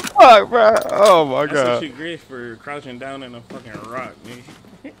the fuck, bro? Oh my That's what god. you get for crouching down in a fucking rock, man.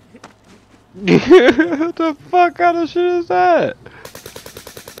 What the fuck kind of shit is that?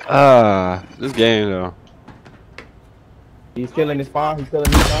 This game though. He's killing his spawn. He's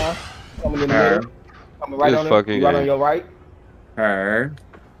killing his spawn. Coming in the middle. Coming right This on fucking him. Right game. on your right. Her.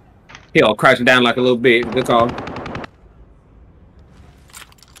 He all crouching down like a little bit. Good call.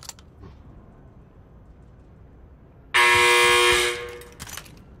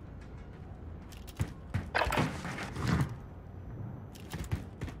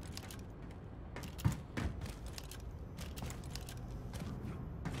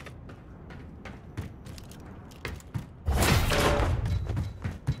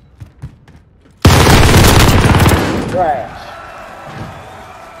 Trash.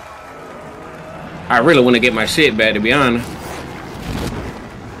 I really want to get my shit back, to be honest.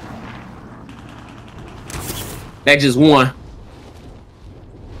 That's just one.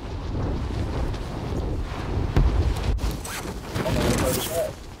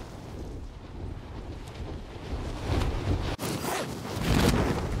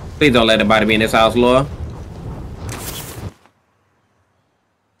 Please don't let nobody be in this house, Laura.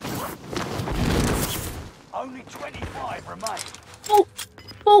 Only 25 remain. Oh,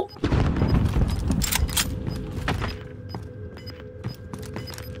 oh.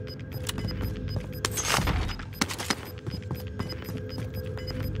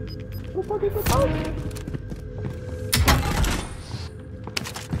 What the fuck is this house?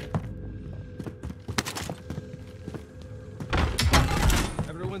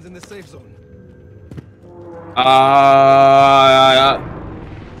 Everyone's in the safe zone.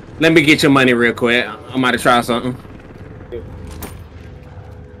 Let me get your money real quick. I'm about to try something.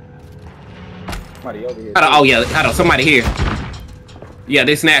 Somebody over here. Oh yeah, hold on, somebody here. Yeah,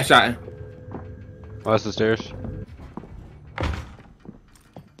 they snapshot. Oh, that's the stairs.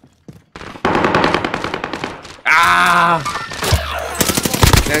 Ah!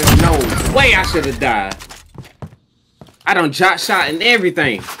 There's no way I should have died. I done shot and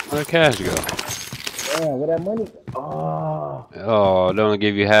everything. Where'd the cash go? Damn, where that money? Oh. Oh, they only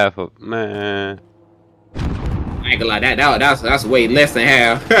give you half of man. I ain't gonna lie, that's way less than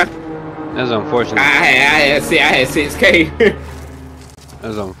half. That's unfortunate. I had 6K.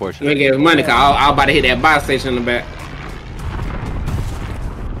 That's Let unfortunate. me get money, cause I was about to hit that buy station in the back.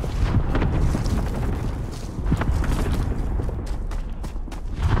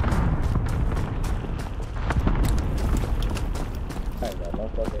 I ain't got no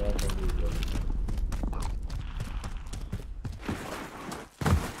fucking SMG, bro.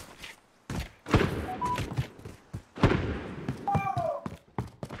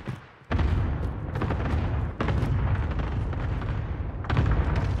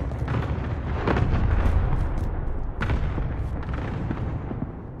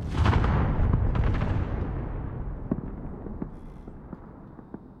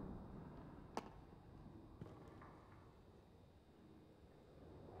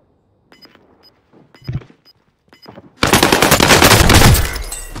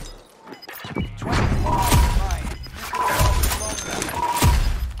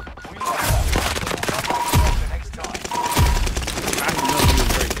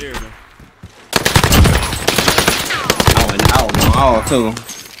 Oh, too.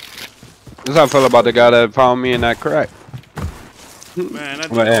 That's how I feel about the guy that found me in that crack. Man, I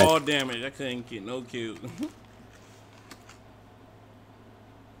did Man. all damage. I couldn't get no kills.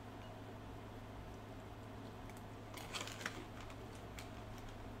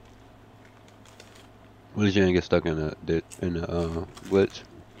 At least you didn't get stuck in the glitch.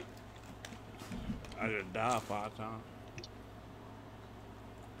 I just died 5 times.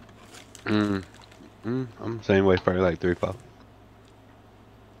 I'm the same way, probably like 3 or 4.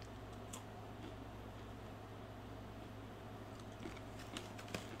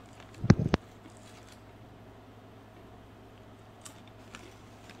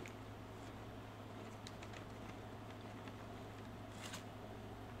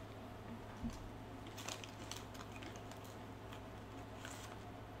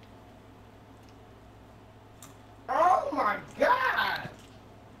 Oh my God!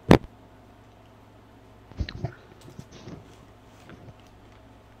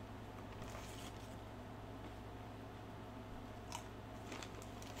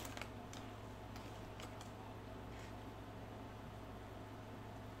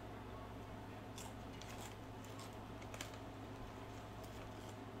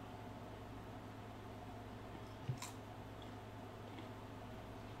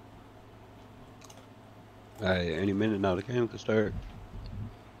 Hey, any minute now the game could start.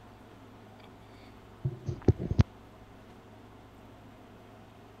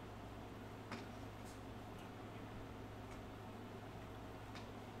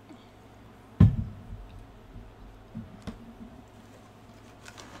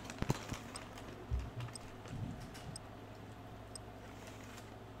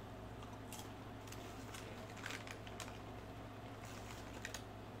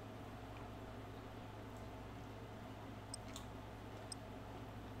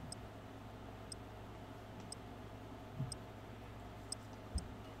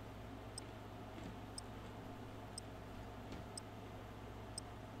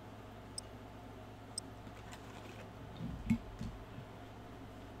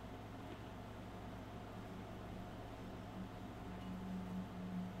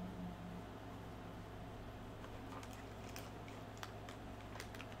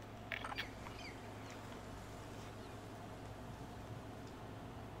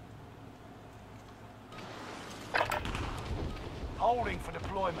 Holding for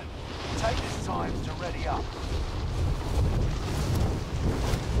deployment. Take this time to ready up.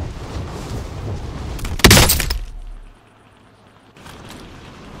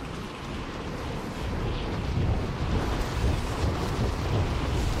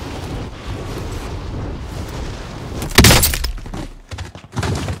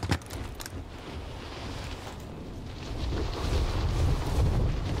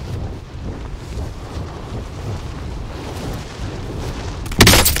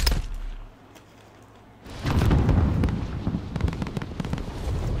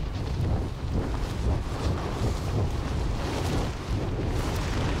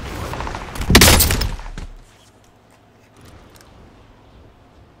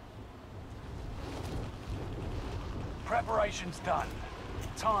 operation's done.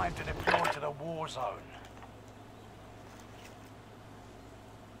 Time to deploy to the war zone.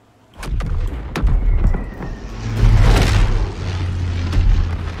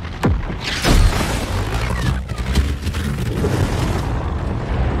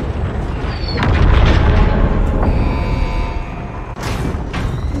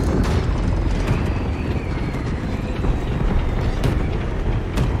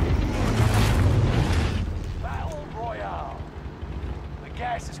 Battle Royale. The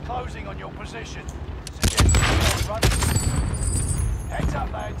gas is closing on your position. Suggest you start running. Heads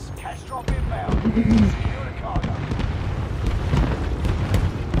up, lads. Cash drop inbound. Secure the cargo.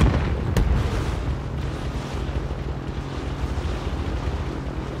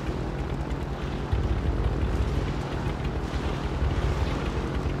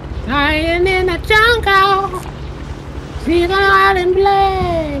 Lying in the jungle, singing out in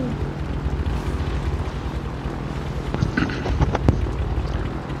blood.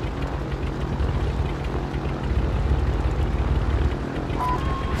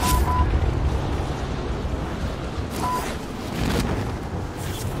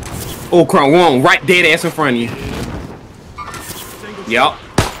 Oh, crap, one right dead ass in front of you. Yup.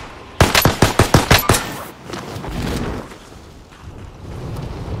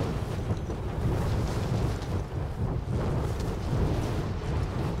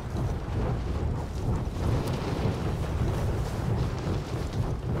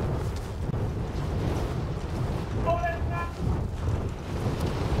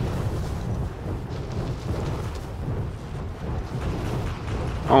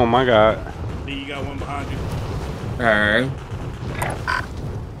 Oh my god. D, you got one behind you. Alright.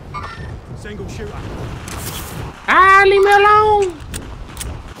 Single shooter. Ah, leave me alone.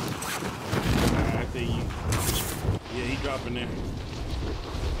 I think you. Yeah, he dropping there.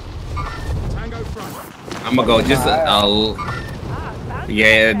 Tango front. I'm gonna go just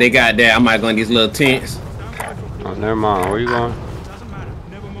yeah, they got that. I might go in these little tents. Stand by for Oh, never mind. Where you going? Doesn't matter.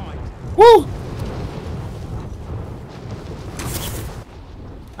 Never mind. Woo!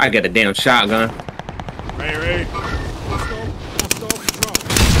 I got a damn shotgun. Ray. Hostile control.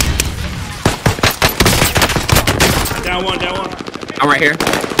 Down one. I'm right here.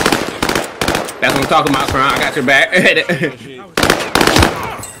 That's what I'm talking about, Crown. I got your back.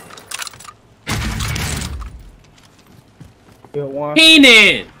 Good one.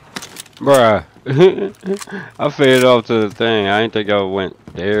 Keenan! Bruh. I faded off to the thing. I didn't think I went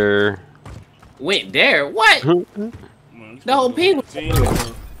there. Went there? What? The whole people.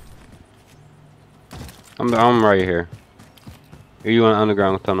 I'm right here. Are you in the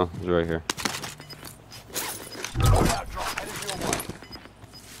underground tunnel? It's right here. Loadout drop headed your way.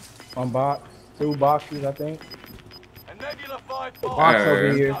 One box. 2 boxes, I think. A Nebula 5 Box bomb over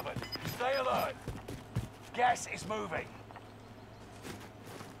is here. covered. Stay alert. Gas is moving.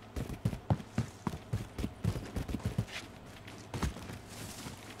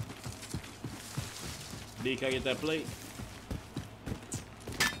 D, can I get that plate?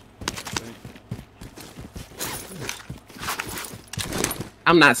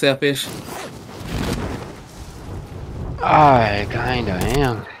 I'm not selfish. I kinda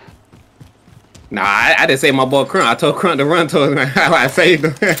am. Nah, I didn't say my boy Crunk. I told Crunk to run towards me. I saved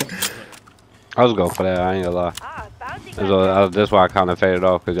him. I was going for that. I ain't gonna lie. Bounty That's why I kind of faded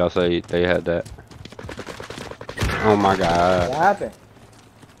off because y'all say they had that. Oh my What god. happened?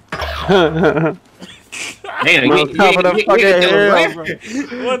 Damn, On top of the fucking hill,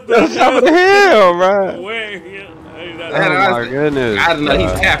 bro. What On top of the hill, bro. Where? Yeah. Oh my goodness. I don't know. He's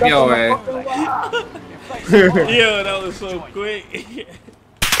bruh. tapped your ass. Yeah, that was so quick.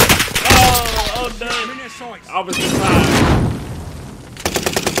 oh, done. In their sights. Opposite side.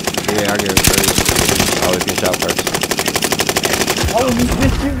 Yeah, I get it. I always get shot first. Oh, you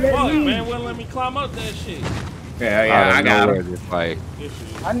just shooting at Fuck, me. man, wouldn't let me climb up that shit. Yeah, I got him. Just like, This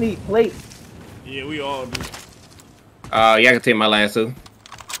shit. I need plates. Yeah, we all do. Yeah, I can take my last 2.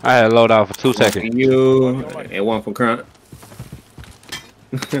 I had a loadout for 2 One seconds. for you and one for Crunk.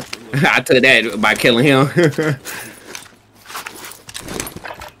 I took that by killing him.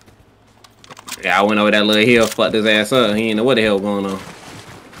 Yeah, I went over that little hill, fucked his ass up. He didn't know what the hell was going on.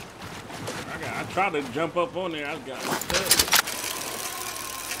 I tried to jump up on there. I got stuck.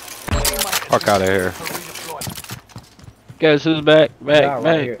 Fuck out of here. Guess who's back? Back.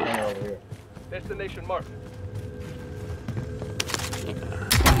 Right here, somewhere over here. Destination marked.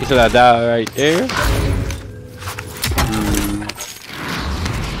 You said I died right there?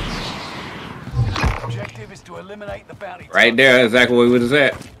 Objective is to eliminate the bounty. Right there, exactly where we was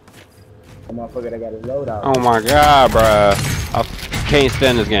at. The motherfucker that got his load out. Oh my god, bruh. I can't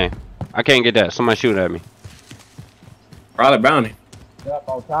stand this game. I can't get that. Somebody shoot at me. Probably bounty. Up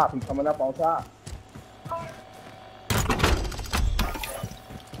on top. He's coming up on top.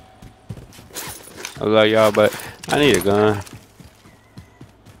 I love y'all, but I need a gun.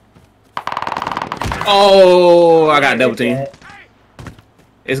 Oh, I got double team.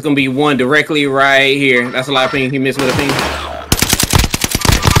 It's gonna be one directly right here. That's a lot of ping. He missed with a ping.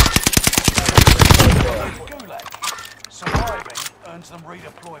 Gulag. Surviving earns them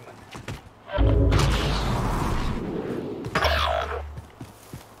redeployment.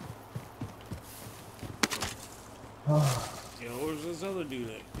 Yo, where's this other dude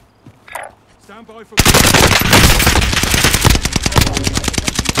at? Stand by for.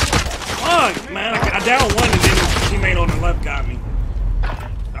 Fuck, man. I downed one and then his teammate on the left got me.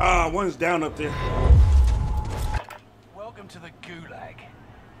 One's down up there. Welcome to the Gulag.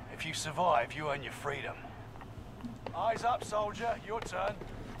 If you survive, you earn your freedom. Eyes up, soldier. Your turn.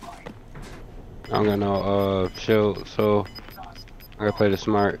 I don't got no shield, so I gotta play the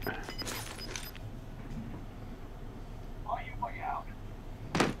smart. Are you way out?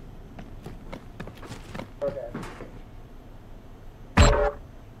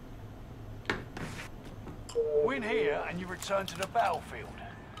 Win here and you return to the battlefield.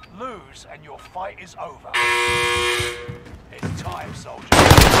 Lose and your fight is over. It's time, soldier.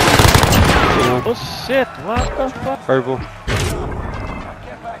 Oh shit, what the fuck? Purple. Get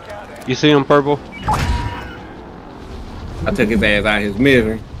back out there. You see him, purple? I took his ass out his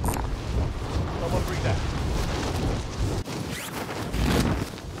misery. Someone read that.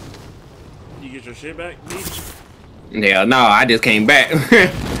 You get your shit back, B? Yeah, no, I just came back.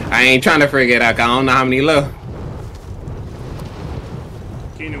 I ain't trying to figure it out. 'Cause I don't know how many left.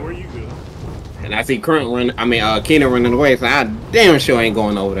 Keenan, where you go? And I see Keenan running away, so I damn sure ain't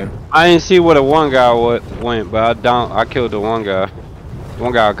going over there. I didn't see where the one guy went, but I killed the one guy. The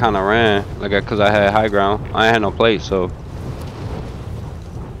one guy kind of ran, like, cause I had high ground. I ain't had no plate, so.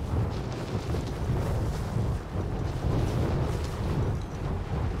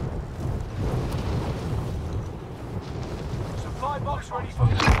 Supply box ready for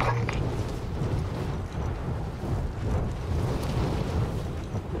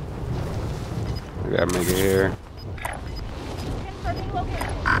I gotta make it here. Confirming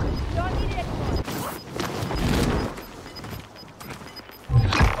location. Don't need it anymore.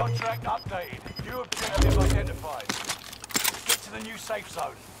 contract updated. New objective identified. Get to the new safe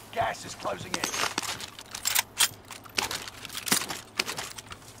zone. Gas is closing in.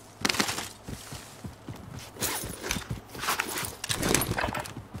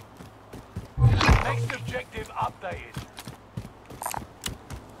 Next objective updated.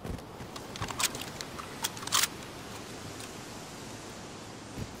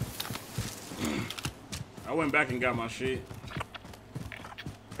 I went back and got my shit.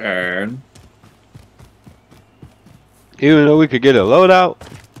 Turn. Even though we could get a loadout.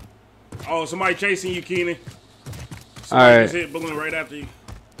 Oh, somebody chasing you, Keenan. All Somebody right. just hit balloon right after you.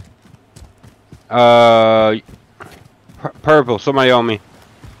 Purple. Somebody on me.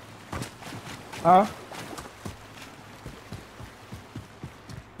 Huh?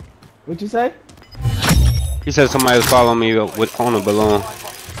 What'd you say? He said somebody was following me with on a balloon.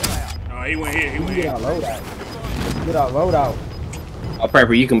 Oh, he went here. He went Get here. our loadout. Get our loadout. Oh,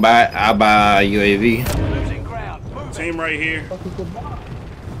 Pepper, you can buy it. I'll buy UAV. Losing ground. Move. Team right here.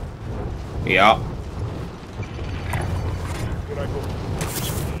 Yeah.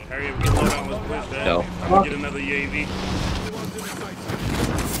 Hurry up, get low down. Let's push that. No. I'm gonna get another UAV.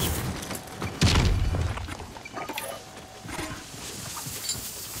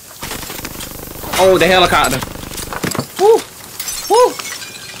 Oh, the helicopter. Woo! Woo!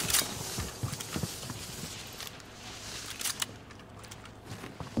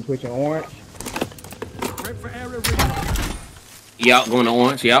 I'm pushing orange. Prep for area recon. Yup, going to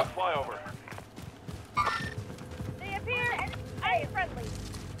orange. Yup. Flyover. They appear. I friendly.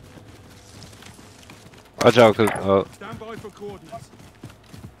 Watch out, cause Stand by for coordinates.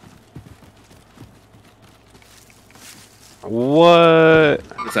 what?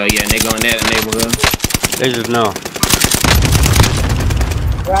 So yeah, they going that neighborhood. They just know.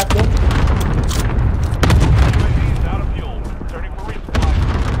 Cracked him. UAV is out of fuel. Turning for resupply.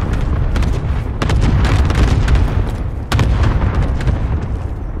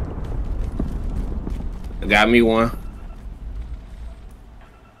 Got me one.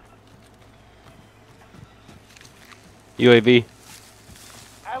 UAV.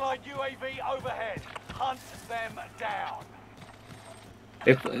 Allied UAV overhead. Hunt them down.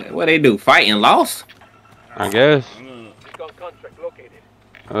 What they do? Fight and lost? I guess. Recon contract located.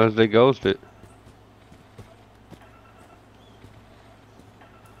 Unless they ghosted.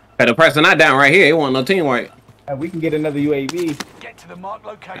 Hey, the person not down right here. It wasn't no teamwork. We can get another UAV. Get to the marked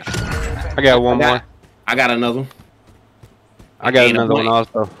location. I got one more. I got another one. I got Ain't no another one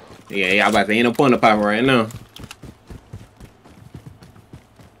point. also. Yeah, I about to say, ain't no point of popping right now.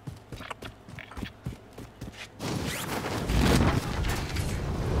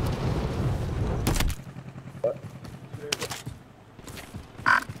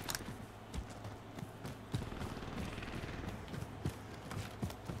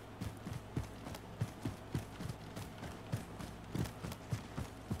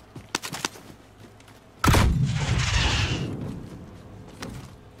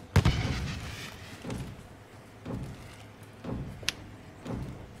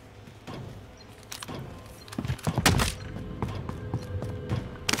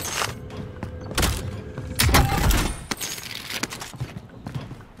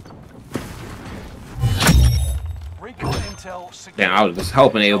 Recon intel secure. Damn, I was just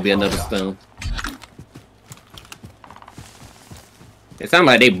hoping it would be another stun. It sounds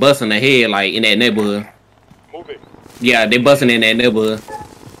like they busting the head like in that neighborhood. Moving. Yeah, they busting in that neighborhood.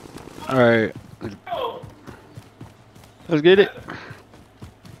 Alright. Let's get it.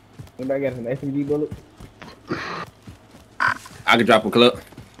 Anybody got some SMG bullets? I could drop a clip.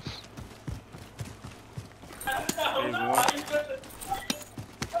 There's one.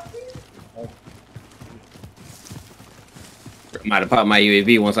 Might have popped my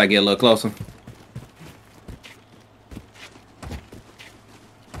UAV once I get a little closer.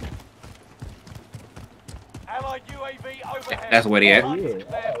 Allied UAV overhead. That's where they at.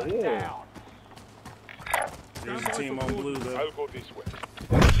 Yeah. There's a team on blue though. I'll go this way.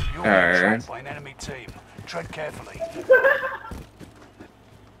 You're being tracked by an enemy team. Tread carefully.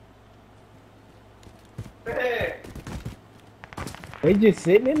 They just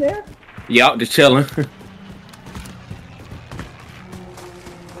sitting in there? Yup, just chilling.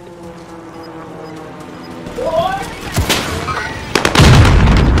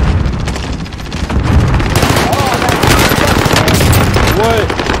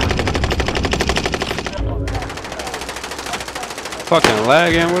 What? Fucking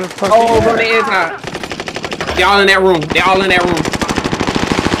lagging. What the fuck? Oh, bro, they inside. They all in that room. They all in that room.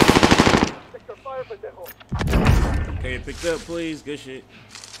 Okay, picked up, please. Good shit.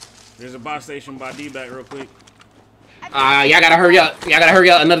 There's a box station by D-back real quick. Y'all gotta hurry up. Y'all gotta hurry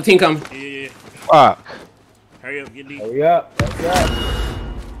up. Another team coming. Yeah. Fuck. Hurry up, get D. Hurry up. Hurry up.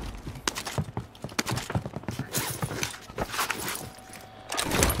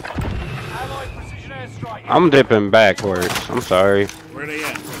 Allied precision airstrike. I'm dipping backwards. I'm sorry. Where they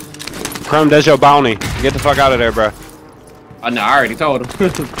at? Crumb, that's your bounty. Get the fuck out of there, bro. Oh no, I already told him.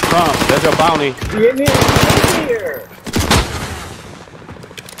 Crumb, that's your bounty. Get in here.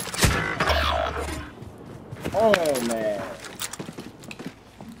 Oh, man.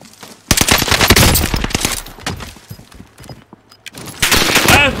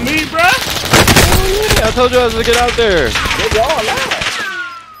 That's me, bro. Oh, yeah, I told you I was to get out there. They all out.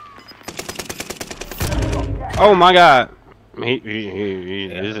 Oh my god.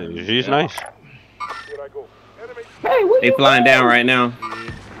 He's nice. Hey, what They you flying doing? down right now.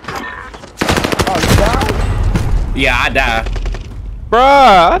 Oh, you died? Yeah, I died.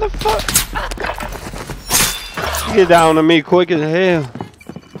 Bruh, how the fuck? You get down to me quick as hell.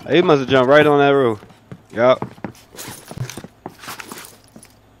 He must have jumped right on that roof. Yup.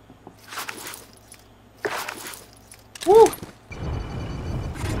 Woo!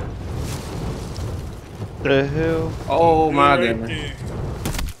 The hell? Oh my Right goodness.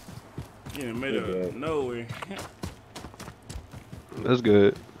 there. In the middle of nowhere. That's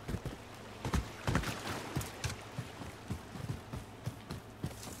good.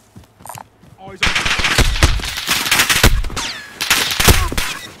 Eyes on.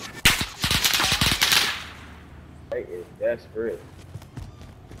 They is desperate.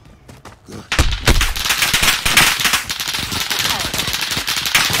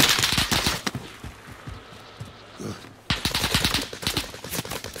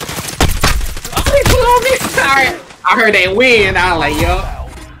 Sorry. I heard they win. I was like, yo.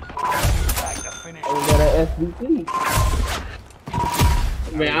 Oh, we got an SVP.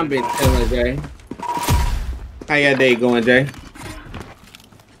 Man, I've been chilling, Jay. How your day going, Jay?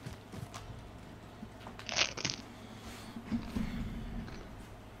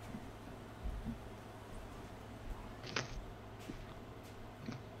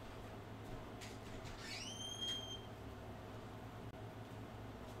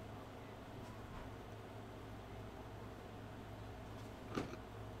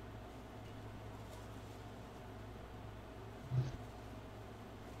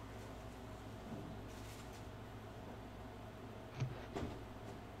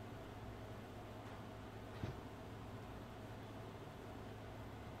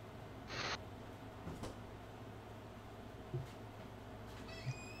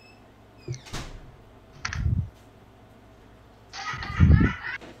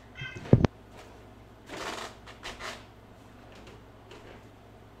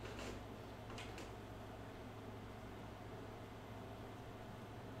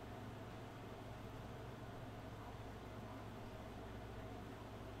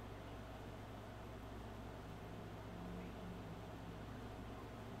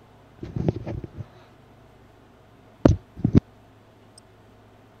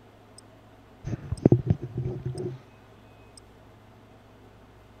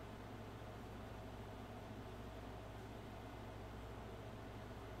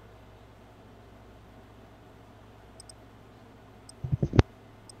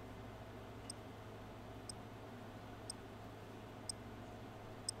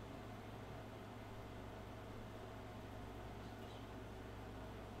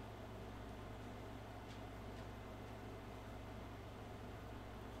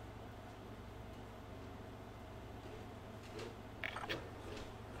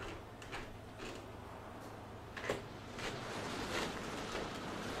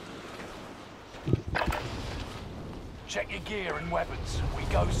 Check your gear and weapons. We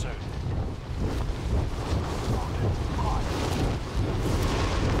go soon.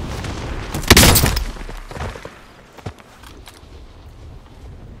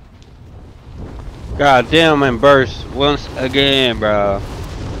 God damn, and burst once again, bro.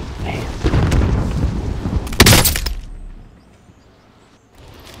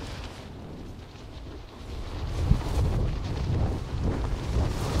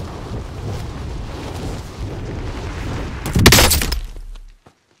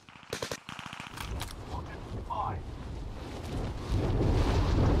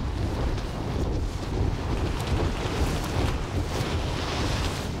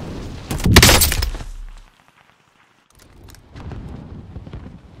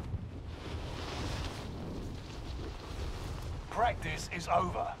 Practice is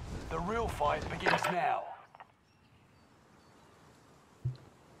over. The real fight begins now.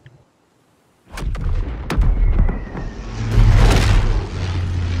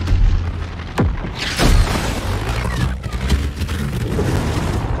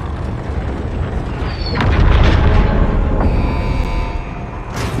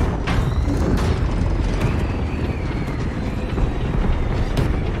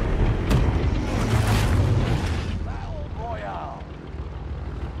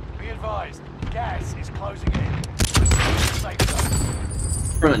 Gas is closing in.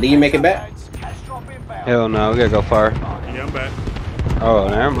 Front, do you make it back? Hell no, we gotta go far. Yeah, I'm back. Oh,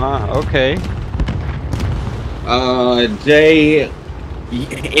 never mind. Okay. Jay.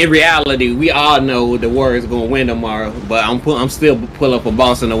 In reality, we all know the Warriors gonna win tomorrow, but I'm still pulling for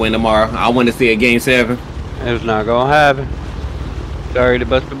Boston to win tomorrow. I want to see a Game 7. It's not gonna happen. Sorry to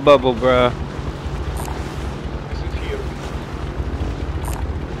bust the bubble, bro.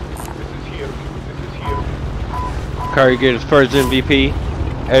 Curry get his first MVP.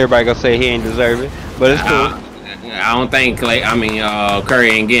 Everybody gonna say he ain't deserve it, but it's cool. I don't think Curry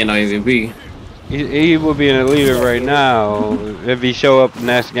ain't getting no MVP. He will be in the leader right now if he show up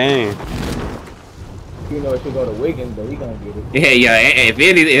next game. You know, it should go to Wiggins, but he gonna get it. Yeah. If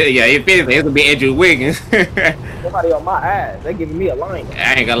it gonna be Andrew Wiggins. Somebody on my ass. They giving me a line.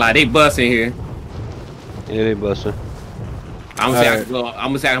 I ain't gonna lie, they busting here. Yeah, they busting. I'm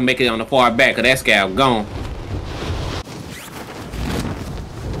gonna say I can make it on the far back, cause that scab gone.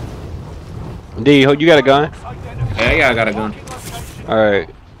 D, you got a gun? Yeah, I got a gun. Alright.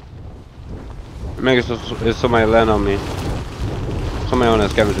 Make it so if somebody land on me. Somebody on that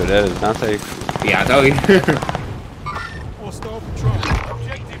scavenger, that is Dante. Yeah, I told you.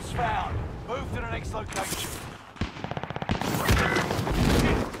 Objectives found. Move to the next location.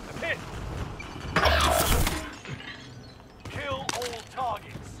 Hit. Kill all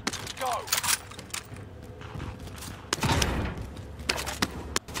targets. Go.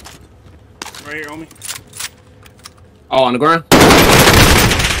 Right here on me. Oh, on the ground?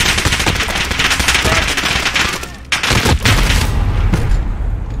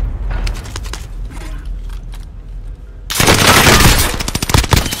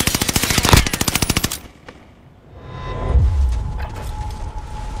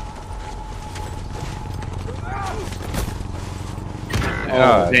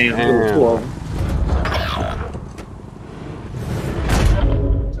 Oh, damn.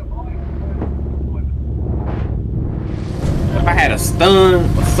 If I had a stun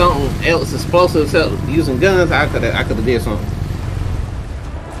or something else explosive using guns, I could have did something.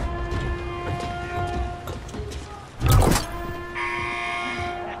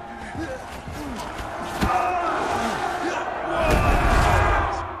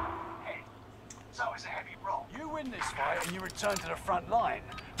 So it's a heavy roll. You win this fight and you return to the front line.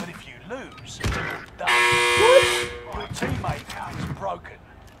 But if you lose, you're done. Your teammate is broken.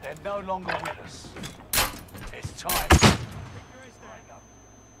 They're no longer with us. It's time.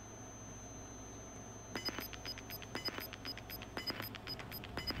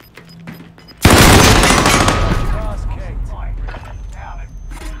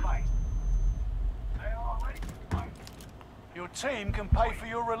 Your team can pay for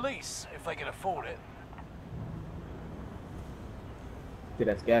your release if they can afford it. See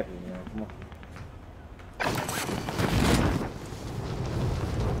that scappy, you know. Come on.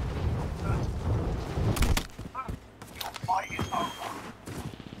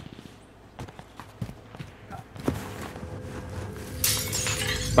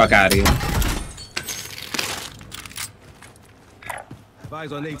 Fuck out of here. Have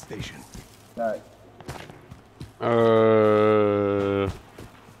eyes on aid station. Alright.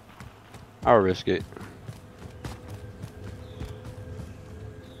 I'll risk it.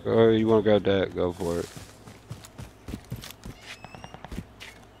 You want to grab that? Go for it.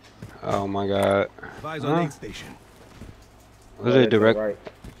 Oh my god. Have eyes on aid station. Was it Right.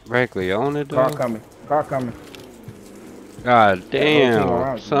 directly on it though? Car coming. Car coming. God That whole team damn,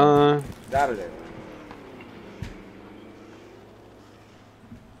 around you, son. Get out of there.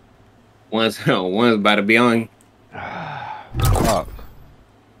 One's about to be on you. Fuck.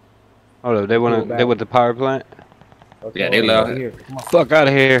 Hold up, they with the power plant? Okay, Yeah, they over love here. Come on. Fuck out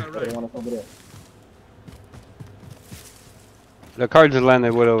of here. They want us over there. The car just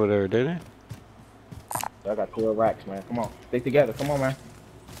landed with over there, didn't it? I got 12 racks, man. Come on. Stick together. Come on, man.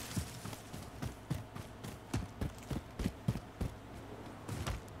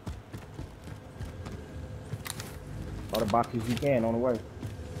 All the boxes you can on the way.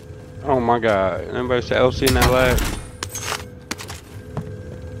 Oh my god. Anybody say LC in that lag?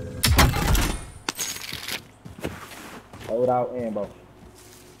 Hold out ammo.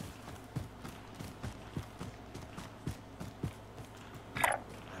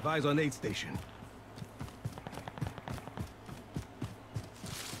 Have eyes on aid station.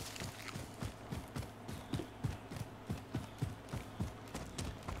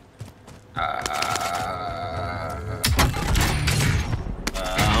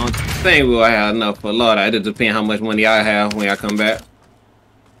 I don't think we'll have enough for Lord. It just depends how much money I have when I come back.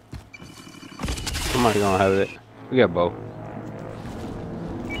 Somebody gonna have it. We got both.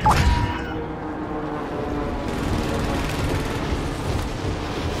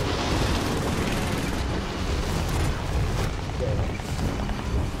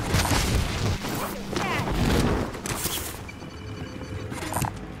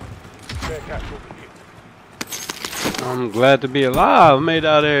 I'm glad to be alive. Made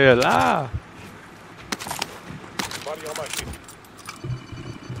out there alive. Body on my feet.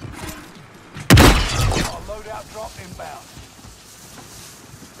 Loadout drop inbound.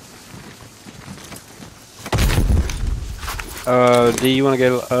 Do you want to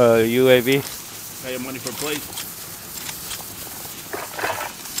get UAV? Pay money for plate.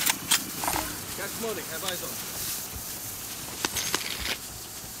 Catch loading. Have eyes on.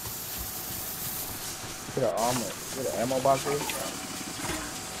 Get an armor. Get an ammo box here.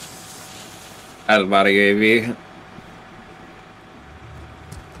 I was about to UAV.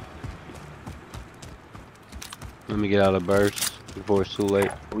 Let me get out of burst before it's too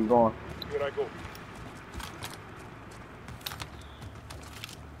late. Where we going? Here I go.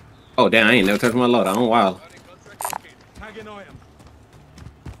 Oh damn, I ain't never touched my load. I'm wild. Tagging item.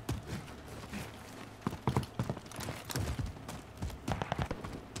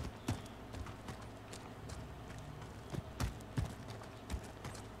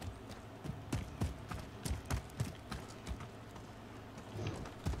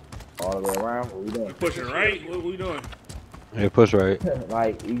 All the way around. What we doing? Pushing right? What we doing? Hey, push right.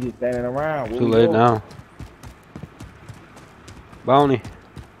 Like, you just standing around. What Too we late doing? now. Bounty.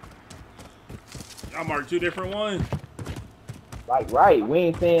 I marked 2 different ones. Like, right. We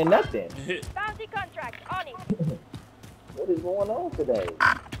ain't saying nothing. Bounty contract on it. What is going on today?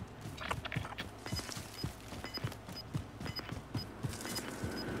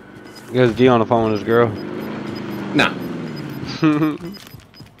 Guess D on the phone with this girl. Nah.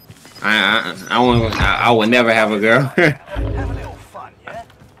 I would never have a girl. Have a little fun, yeah?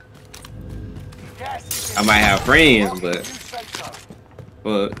 Gas is I might have friends, You but say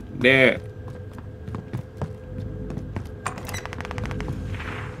so. they're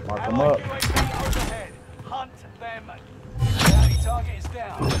Mark them Allied up. UAV overhead. Hunt them. Bounty target is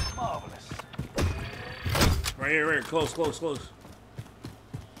down. Marvelous. Right here, right here. Close, close, close.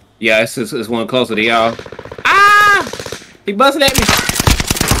 yeah, it's one closer to y'all. Ah! He busted at me.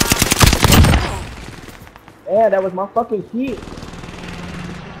 Yeah, that was my fucking kid.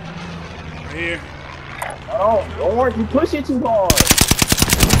 Right here. Oh, Orange, you push it too hard.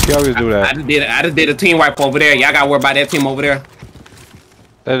 You always do I that. just did a team wipe over there. Y'all gotta worry about that team over there.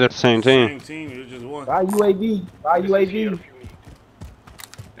 They're the same team. Same team. It was just one. Buy UAV. Buy UAV.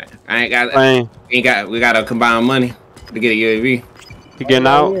 I ain't got Hey, we gotta combine money to get a UAV. you getting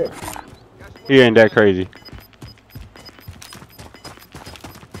out? He ain't that crazy.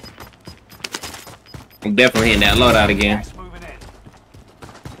 I'm definitely hitting that loadout again. Gas moving in.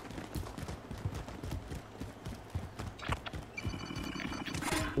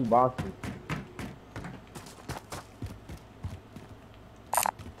 Two boxes.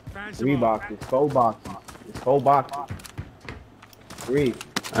 Three boxes. 4 boxes. It's 4 boxes. 3.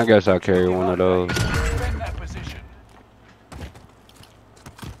 I guess I'll carry one of those. Defend that position.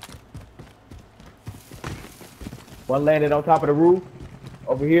 One landed on top of the roof.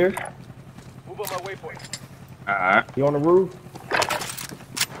 Over here. Move on my waypoint. Alright. You on the roof?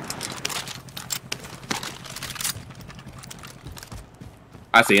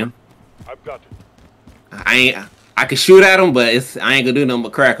 I see him. I've got it. I can shoot at him, but I ain't gonna do nothing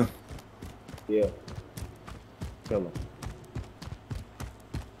but crack him. Yeah. Kill him.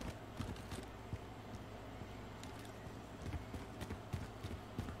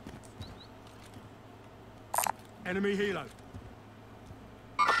 Enemy helo.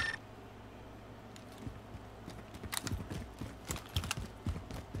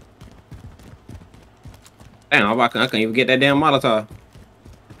 Damn, I can't even get that damn Molotov.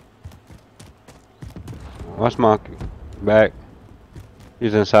 Watch my back.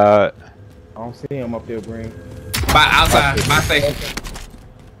 He's inside. I don't see him up there, Green. By outside, my station.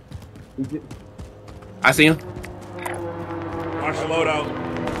 I see him. Watch the loadout.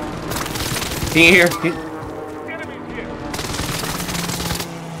 He in here.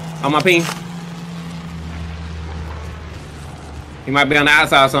 On my ping. He might be on the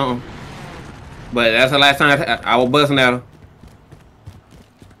outside or something. But that's the last time I was busting at him.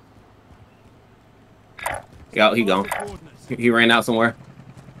 Yo, he gone. He ran out somewhere.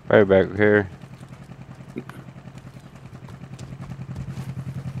 Right back here.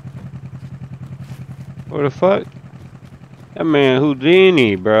 What the fuck? That man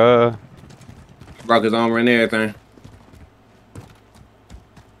Houdini, bruh. Broke his armor and everything.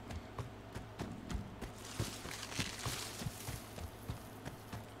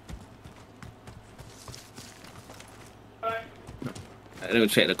 Let me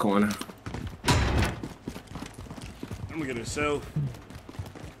check the corner. I'm gonna get a self.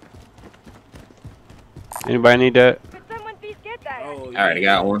 Anybody need that? Could someone please get that? Oh, I already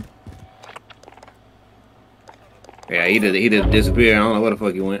got one. Yeah, he just disappeared. I don't know where the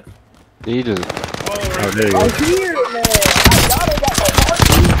fuck he went. He just. Oh, Oh, there you go. Here, man.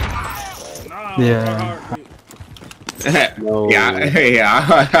 nah, Yeah. No.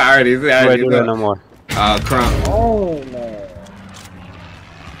 yeah, I already said. Nobody do that no more. Crump. Oh, man.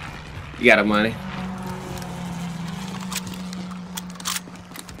 You got the money.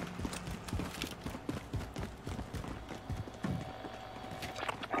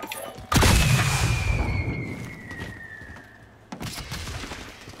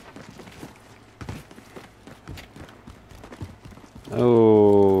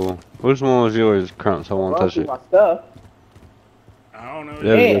 Oh, which one was yours, Crunch? I won't touch it. My stuff. I don't know.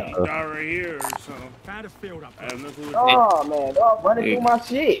 Yeah, Yeah, yeah. die right here or something. Found a field up I there. have no clue. Oh, man. Dog running through my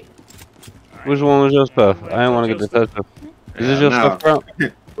shit. Which one was your stuff? I didn't want to get the touch of. Is this your No. stuff, Crunch?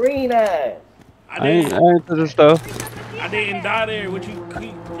 Green ass. I ain't touch the stuff. I didn't die there. What you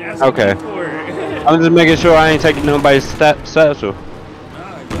keep asking Okay. me for? I'm just making sure I ain't taking nobody's satchel.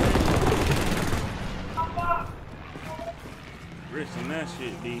 Risking that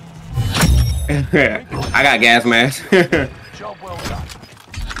shit, D. I got gas mask. Job well done.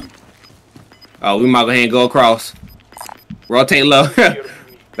 Oh, we might go ahead and go across. Rotate left.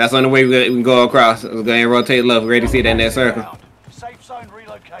 That's the only way we can go across. Let's go ahead and rotate left. Ready to see that in that circle. Safe zone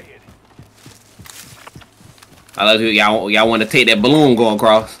relocated. I love you. Y'all want to take that balloon going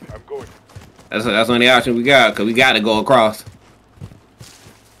across. I'm good. That's the only option we got, because we got to go across.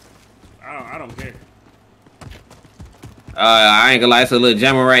 I don't care. I ain't gonna lie, it's a little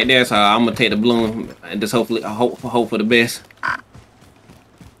jammer right there, so I'm gonna take the balloon and just hopefully hope for the best.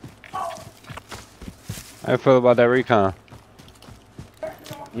 How you feel about that recon?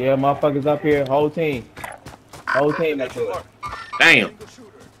 Yeah, motherfuckers up here. Whole team. Whole team up here. Damn.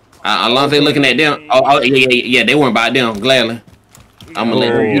 As long as they looking at them. Oh yeah, they weren't about them. Gladly. I'm gonna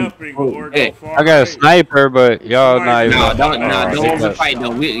let them. Hey, I got a sniper, but y'all not even. No, don't overfight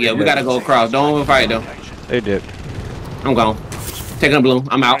them. We gotta go across. Don't overfight them. They did. I'm gone. Taking the balloon.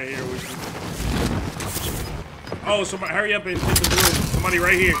 I'm out. Right here with you. Oh, somebody, hurry up and hit the balloon. Somebody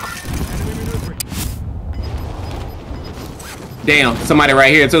right here. Damn, somebody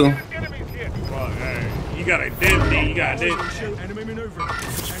right here too. Fuck, hey, you got a dead D. You got a dead. Enemy maneuvering.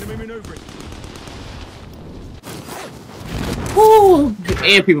 Enemy maneuvering. Woo!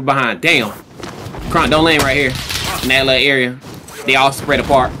 And people behind. Damn. Crunk, don't land right here. In that little area. They all spread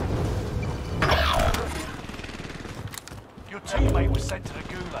apart. Your teammate was sent to the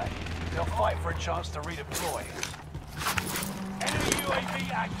gulag. They'll fight for a chance to redeploy. Enemy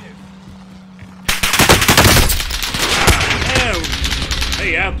UAV active. Damn.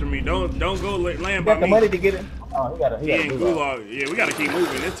 Hey, after me. Don't go land by Got the me. money to get it. Oh, he got He ain't a gulag. Yeah, we gotta keep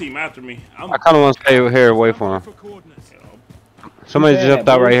moving. This team after me. I kind of want to stay here away from him. For coordinates. Somebody Yeah, jumped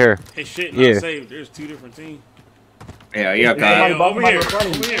out bro. right here. Hey, shit, Yeah. not saved. There's two different teams. Yeah, Hey, Somebody bought over my here. in front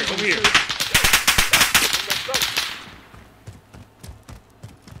of Over you. here. Over here.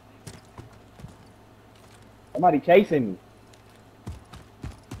 Somebody chasing me.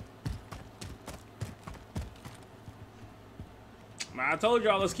 Man, I told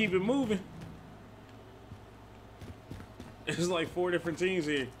y'all, let's keep it moving. There's like 4 different teams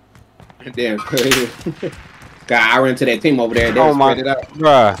here. Damn crazy. God, I ran to that team over there. They Oh my, spread it out.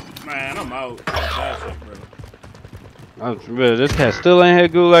 bruh. Man, I'm out. That's it, bro. Bro, this cat still ain't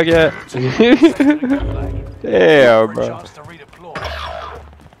had good like that. Yeah, bro.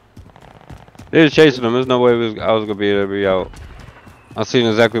 They was chasing him. There's no way I was gonna be able to be out. I seen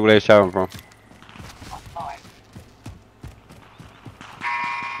exactly where they shot him from.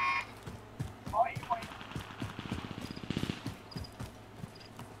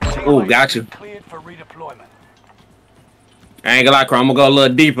 Oh, got you. Cleared for redeployment. I ain't gonna lie, Crow. I'm gonna go a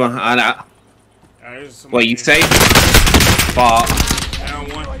little deeper. What you say? Fall. Down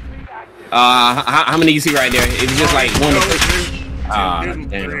 1. How many you see right there? It's just like 1 or 3.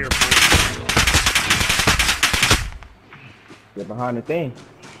 Damn. Get behind the thing.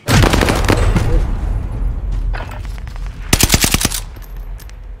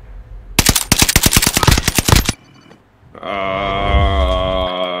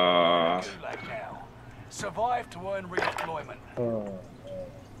 Survive to earn redeployment.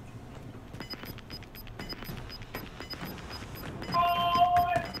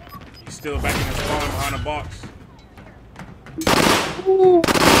 He's still back in his spawn behind the box.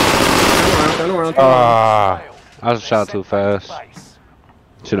 I was shot too fast.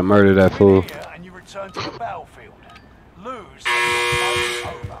 Should have murdered that fool. And you return to the battlefield. Lose and your time is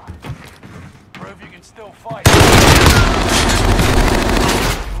over. Prove you can still fight.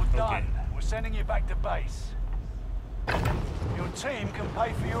 You're done. We're sending you back to base. Your team can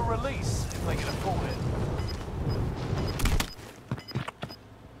pay for your release if they can afford it.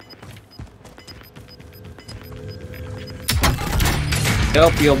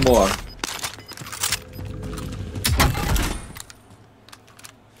 Help your boy.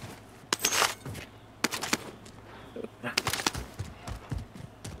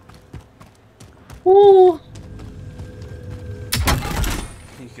 Woo.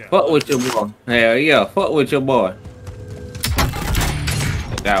 Fuck with your boy. Hell yeah, fuck with your boy.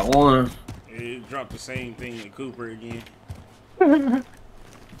 Got one. It dropped the same thing in Cooper again. I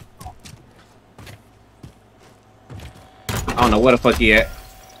don't know where the fuck he at.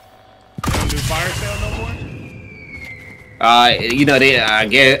 You don't do fire sale no more? You know they. I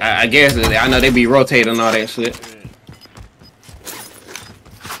guess I know they be rotating all that shit.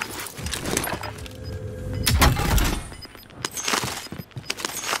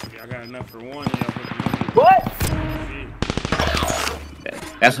 Yeah, I got enough for 1. What?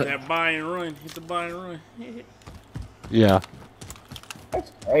 That's that buy and run. Hit the buy and run. Yeah.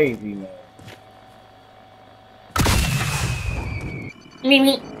 That's crazy, man.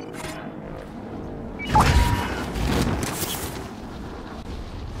 me.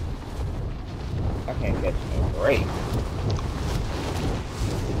 I can't catch no break.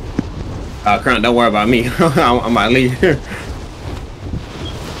 Crown, don't worry about me. I might leave.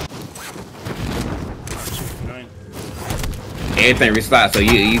 Everything restocked, so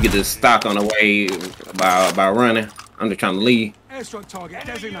you get the stock on the way by running. I'm just trying to leave. Airstrike target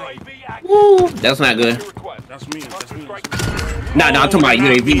designated. Woo, that's not good. That's me. That's me. No, I'm talking about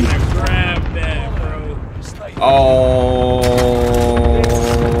UAV. Grab that, bro. Oh.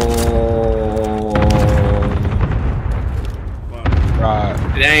 Right.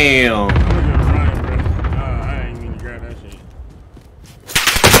 Damn. I ain't mean to grab that shit.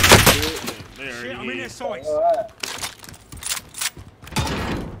 Shit, I'm in their sights.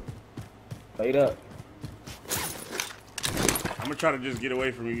 Stayed up. I'm gonna try to just get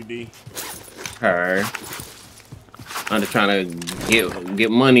away from you, D. Her. I'm just trying to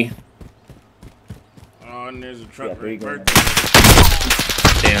get money. Oh, and there's a truck Yeah, right there.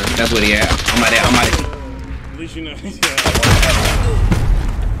 Damn, that's what he at. I'm at. At least you know.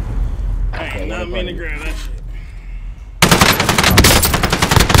 I ain't not mean to grab that shit.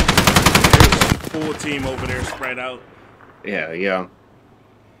 Full team over there spread out. Yeah.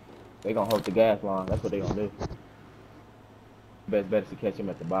 They gonna hold the gas line. That's what they gonna do. Best bet is to catch him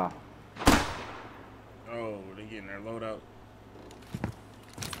at the bar. Oh, they getting their loadout.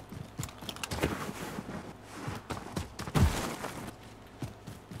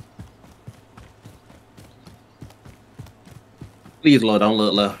 Please, Lord, don't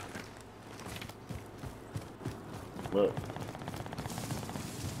look left. Look.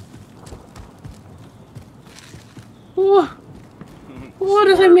 Oh,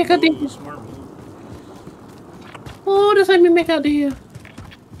 does that make a difference? Oh, does that make a deal?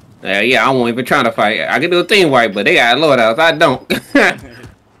 Yeah, I won't even try to fight. I can do a team wipe, but they got loadouts. I don't.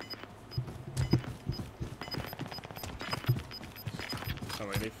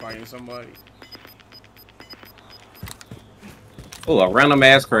 Somebody, they fighting somebody. Oh, a random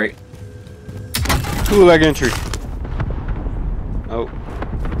ass crate. Cool leg entry. Oh.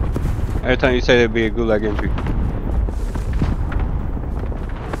 Every time you say there'd be a gulag entry.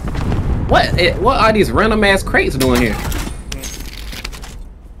 What are these random ass crates doing here?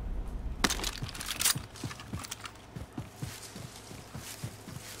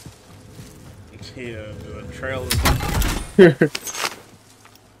 Yeah, the trail.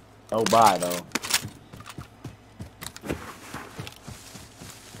 No buy though.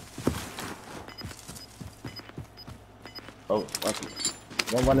 Oh, watch it.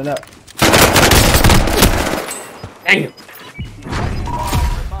 One running up. Damn.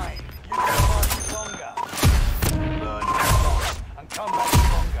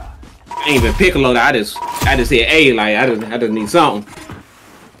 I ain't even pick a load. I just hit A. Like I just need something.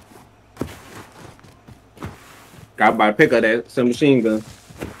 Got by pick up that some machine gun.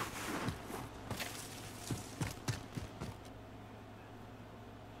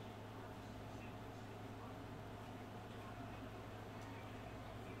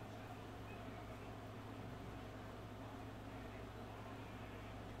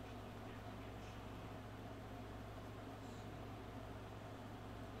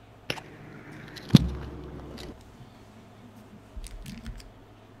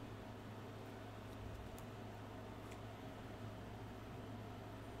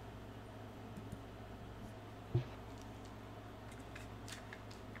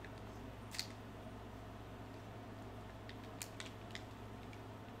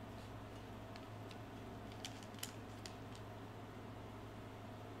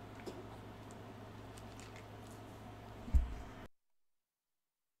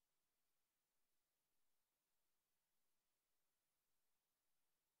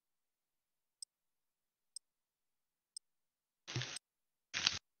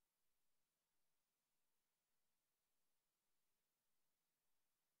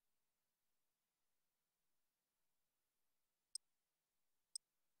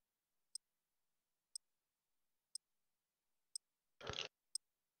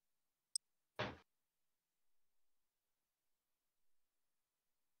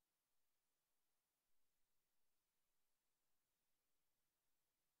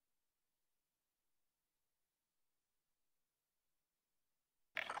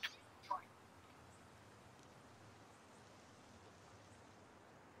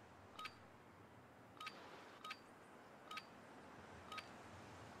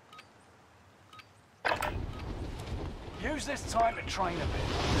 Use this time to train a bit.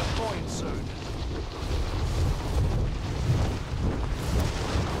 Deploying soon.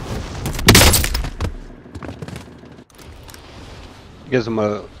 Guess I'm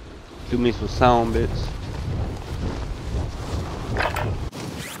gonna do me some sound bits.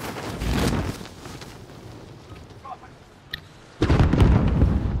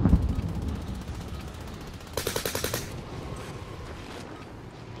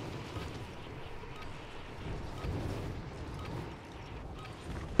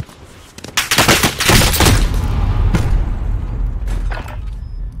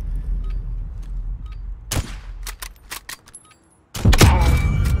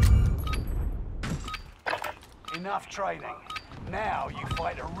 Enough training. Now you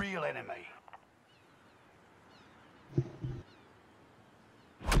fight a real enemy.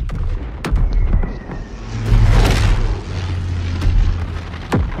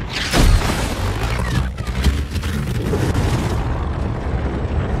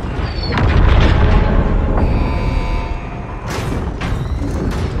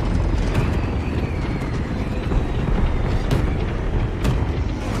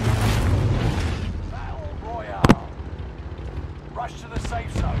 Rush to the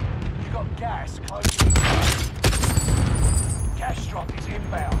safe zone. You got gas close to the zone. Cash drop is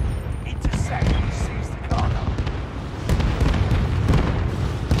inbound. Intercept and seize the cargo.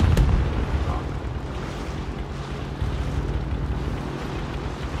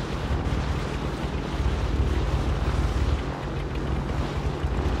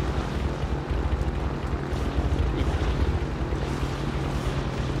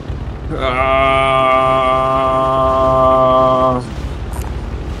 What?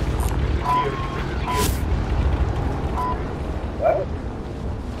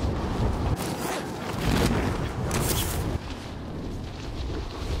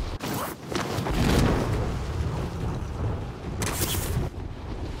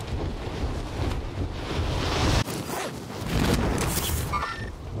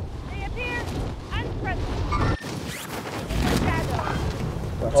 They appear unpresent. In the shadow.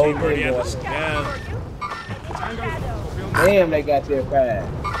 The whole Team already thing at was, the yeah. In the shadow. damn, they got there fast.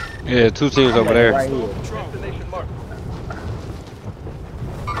 Yeah, two teams I'm over laying there. right here.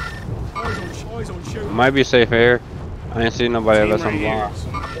 Eyes on shoot. Might be safe here. I ain't seen nobody Team unless right I'm here.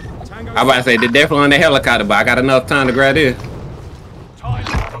 blind. I'm about to say they're definitely on the helicopter, but I got enough time to grab this. Time's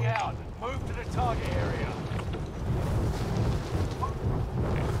running out. Move to the target area.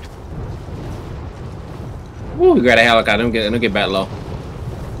 Ooh, we got a helicopter. Let me get back low.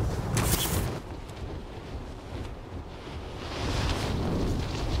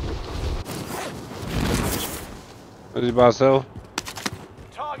 What's he about to sell?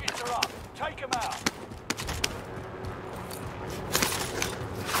 Targets are up. Take them out.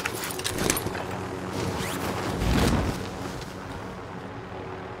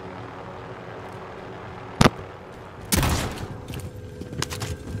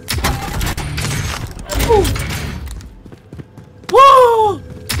 Woo!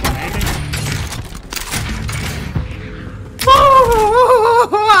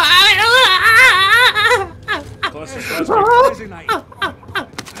 Designated.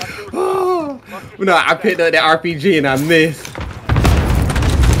 No, I picked up that RPG and I missed.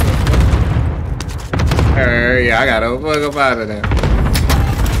 Yeah, I gotta fuck up out of there.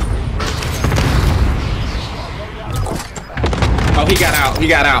 Oh, he got out. He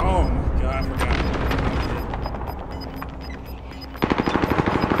got out. Oh my god, I forgot.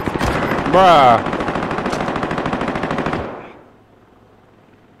 Bruh.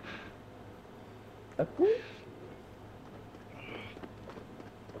 That's cool.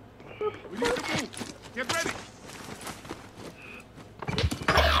 We need to move. Get ready.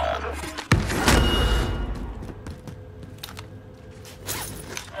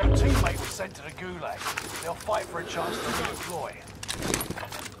 Your teammate was sent to the gulag. They'll fight for a chance to redeploy.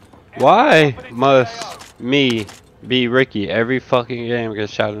 Why must me be Ricky every fucking game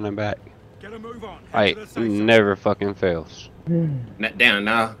gets shot in the back? Get a move on. Head Like, to the safe zone. never fucking fails. Down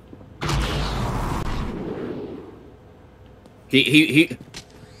now. He.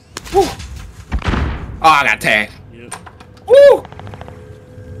 Woo. Oh, I got tagged. Yep. Woo!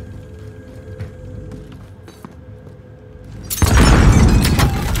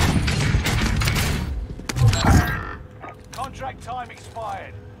 Contract time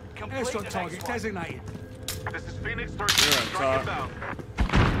expired. Complete Airstrike the target next one. designated. This is Phoenix 3. You're on Strike top. inbound.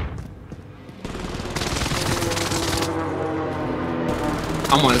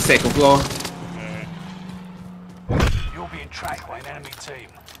 I'm on the second floor. You're being tracked by an enemy team.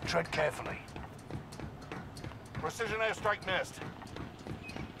 Tread carefully. Precision airstrike missed.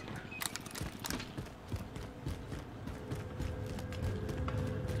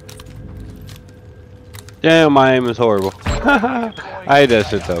 Damn, my aim is horrible. I hate that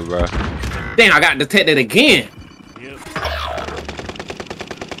shit though, bro. Damn, I got detected again. Yep.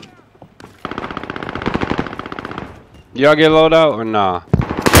 Y'all get load out or nah?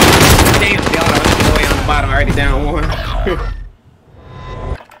 Damn, y'all are way on the bottom, already down one.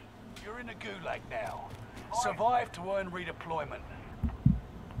 You're in the gulag now. Survive to earn redeployment.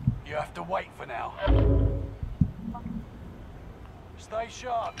 You have to wait for now. Stay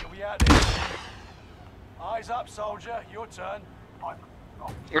sharp, you'll be out there. Eyes up, soldier. Your turn.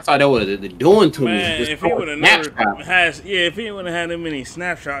 I thought that was doing to Man, me. if he would have never if he would have had that many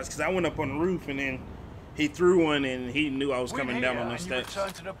snapshots, because I went up on the roof and then he threw one and he knew I was coming down on the and you steps.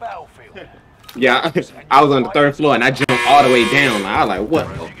 return to the battlefield. Yeah, I was on the third floor and I jumped all the way down. I was like, what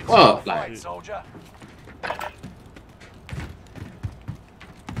the You can fuck? fight, Like, soldier.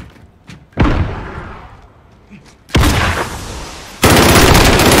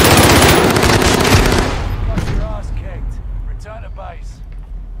 Got your ass kicked. Return to base.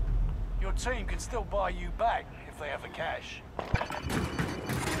 Your team can still buy you back if they have the cash.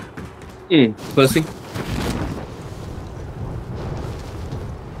 pussy.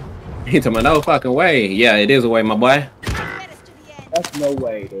 He told me, no fucking way. Yeah, it is a way, my boy. That's no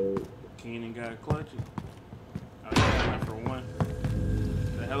way, dude. Keenan got a clutch it. I got enough for one.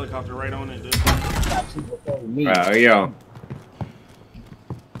 The helicopter right on it, dude. Me. Yo.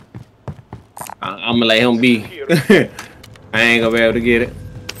 I'm gonna let him be. I ain't gonna be able to get it.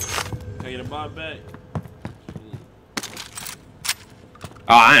 Tell you the bot back.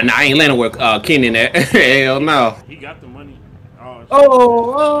 Oh, I ain't letting work Kenan there. Hell no. He got the money. Oh, shit.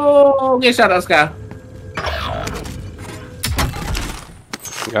 Oh, get shot out, Sky.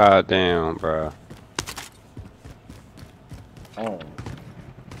 God damn, bro. Oh.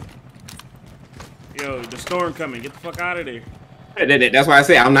 Yo, the storm coming. Get the fuck out of there. That's why I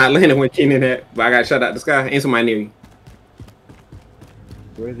say I'm not landing with Kenan there. But I got shot out the sky. Ain't somebody near you.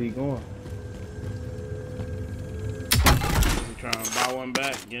 Where's he going? I'm trying to buy one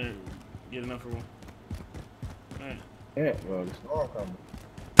back. Get enough for one. Man. Yeah, well, the storm coming.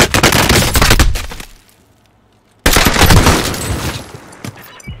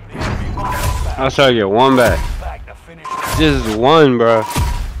 I'll show you one back. Back to finish just won, bro.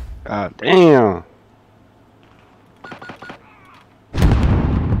 God damn.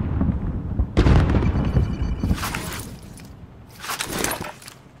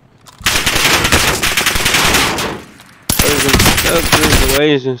 Tough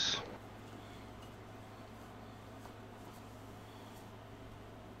situations.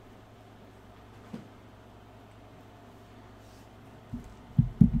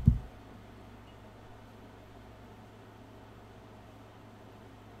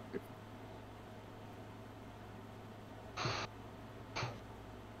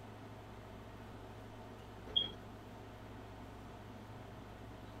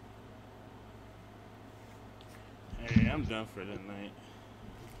 Hey, I'm done for the night.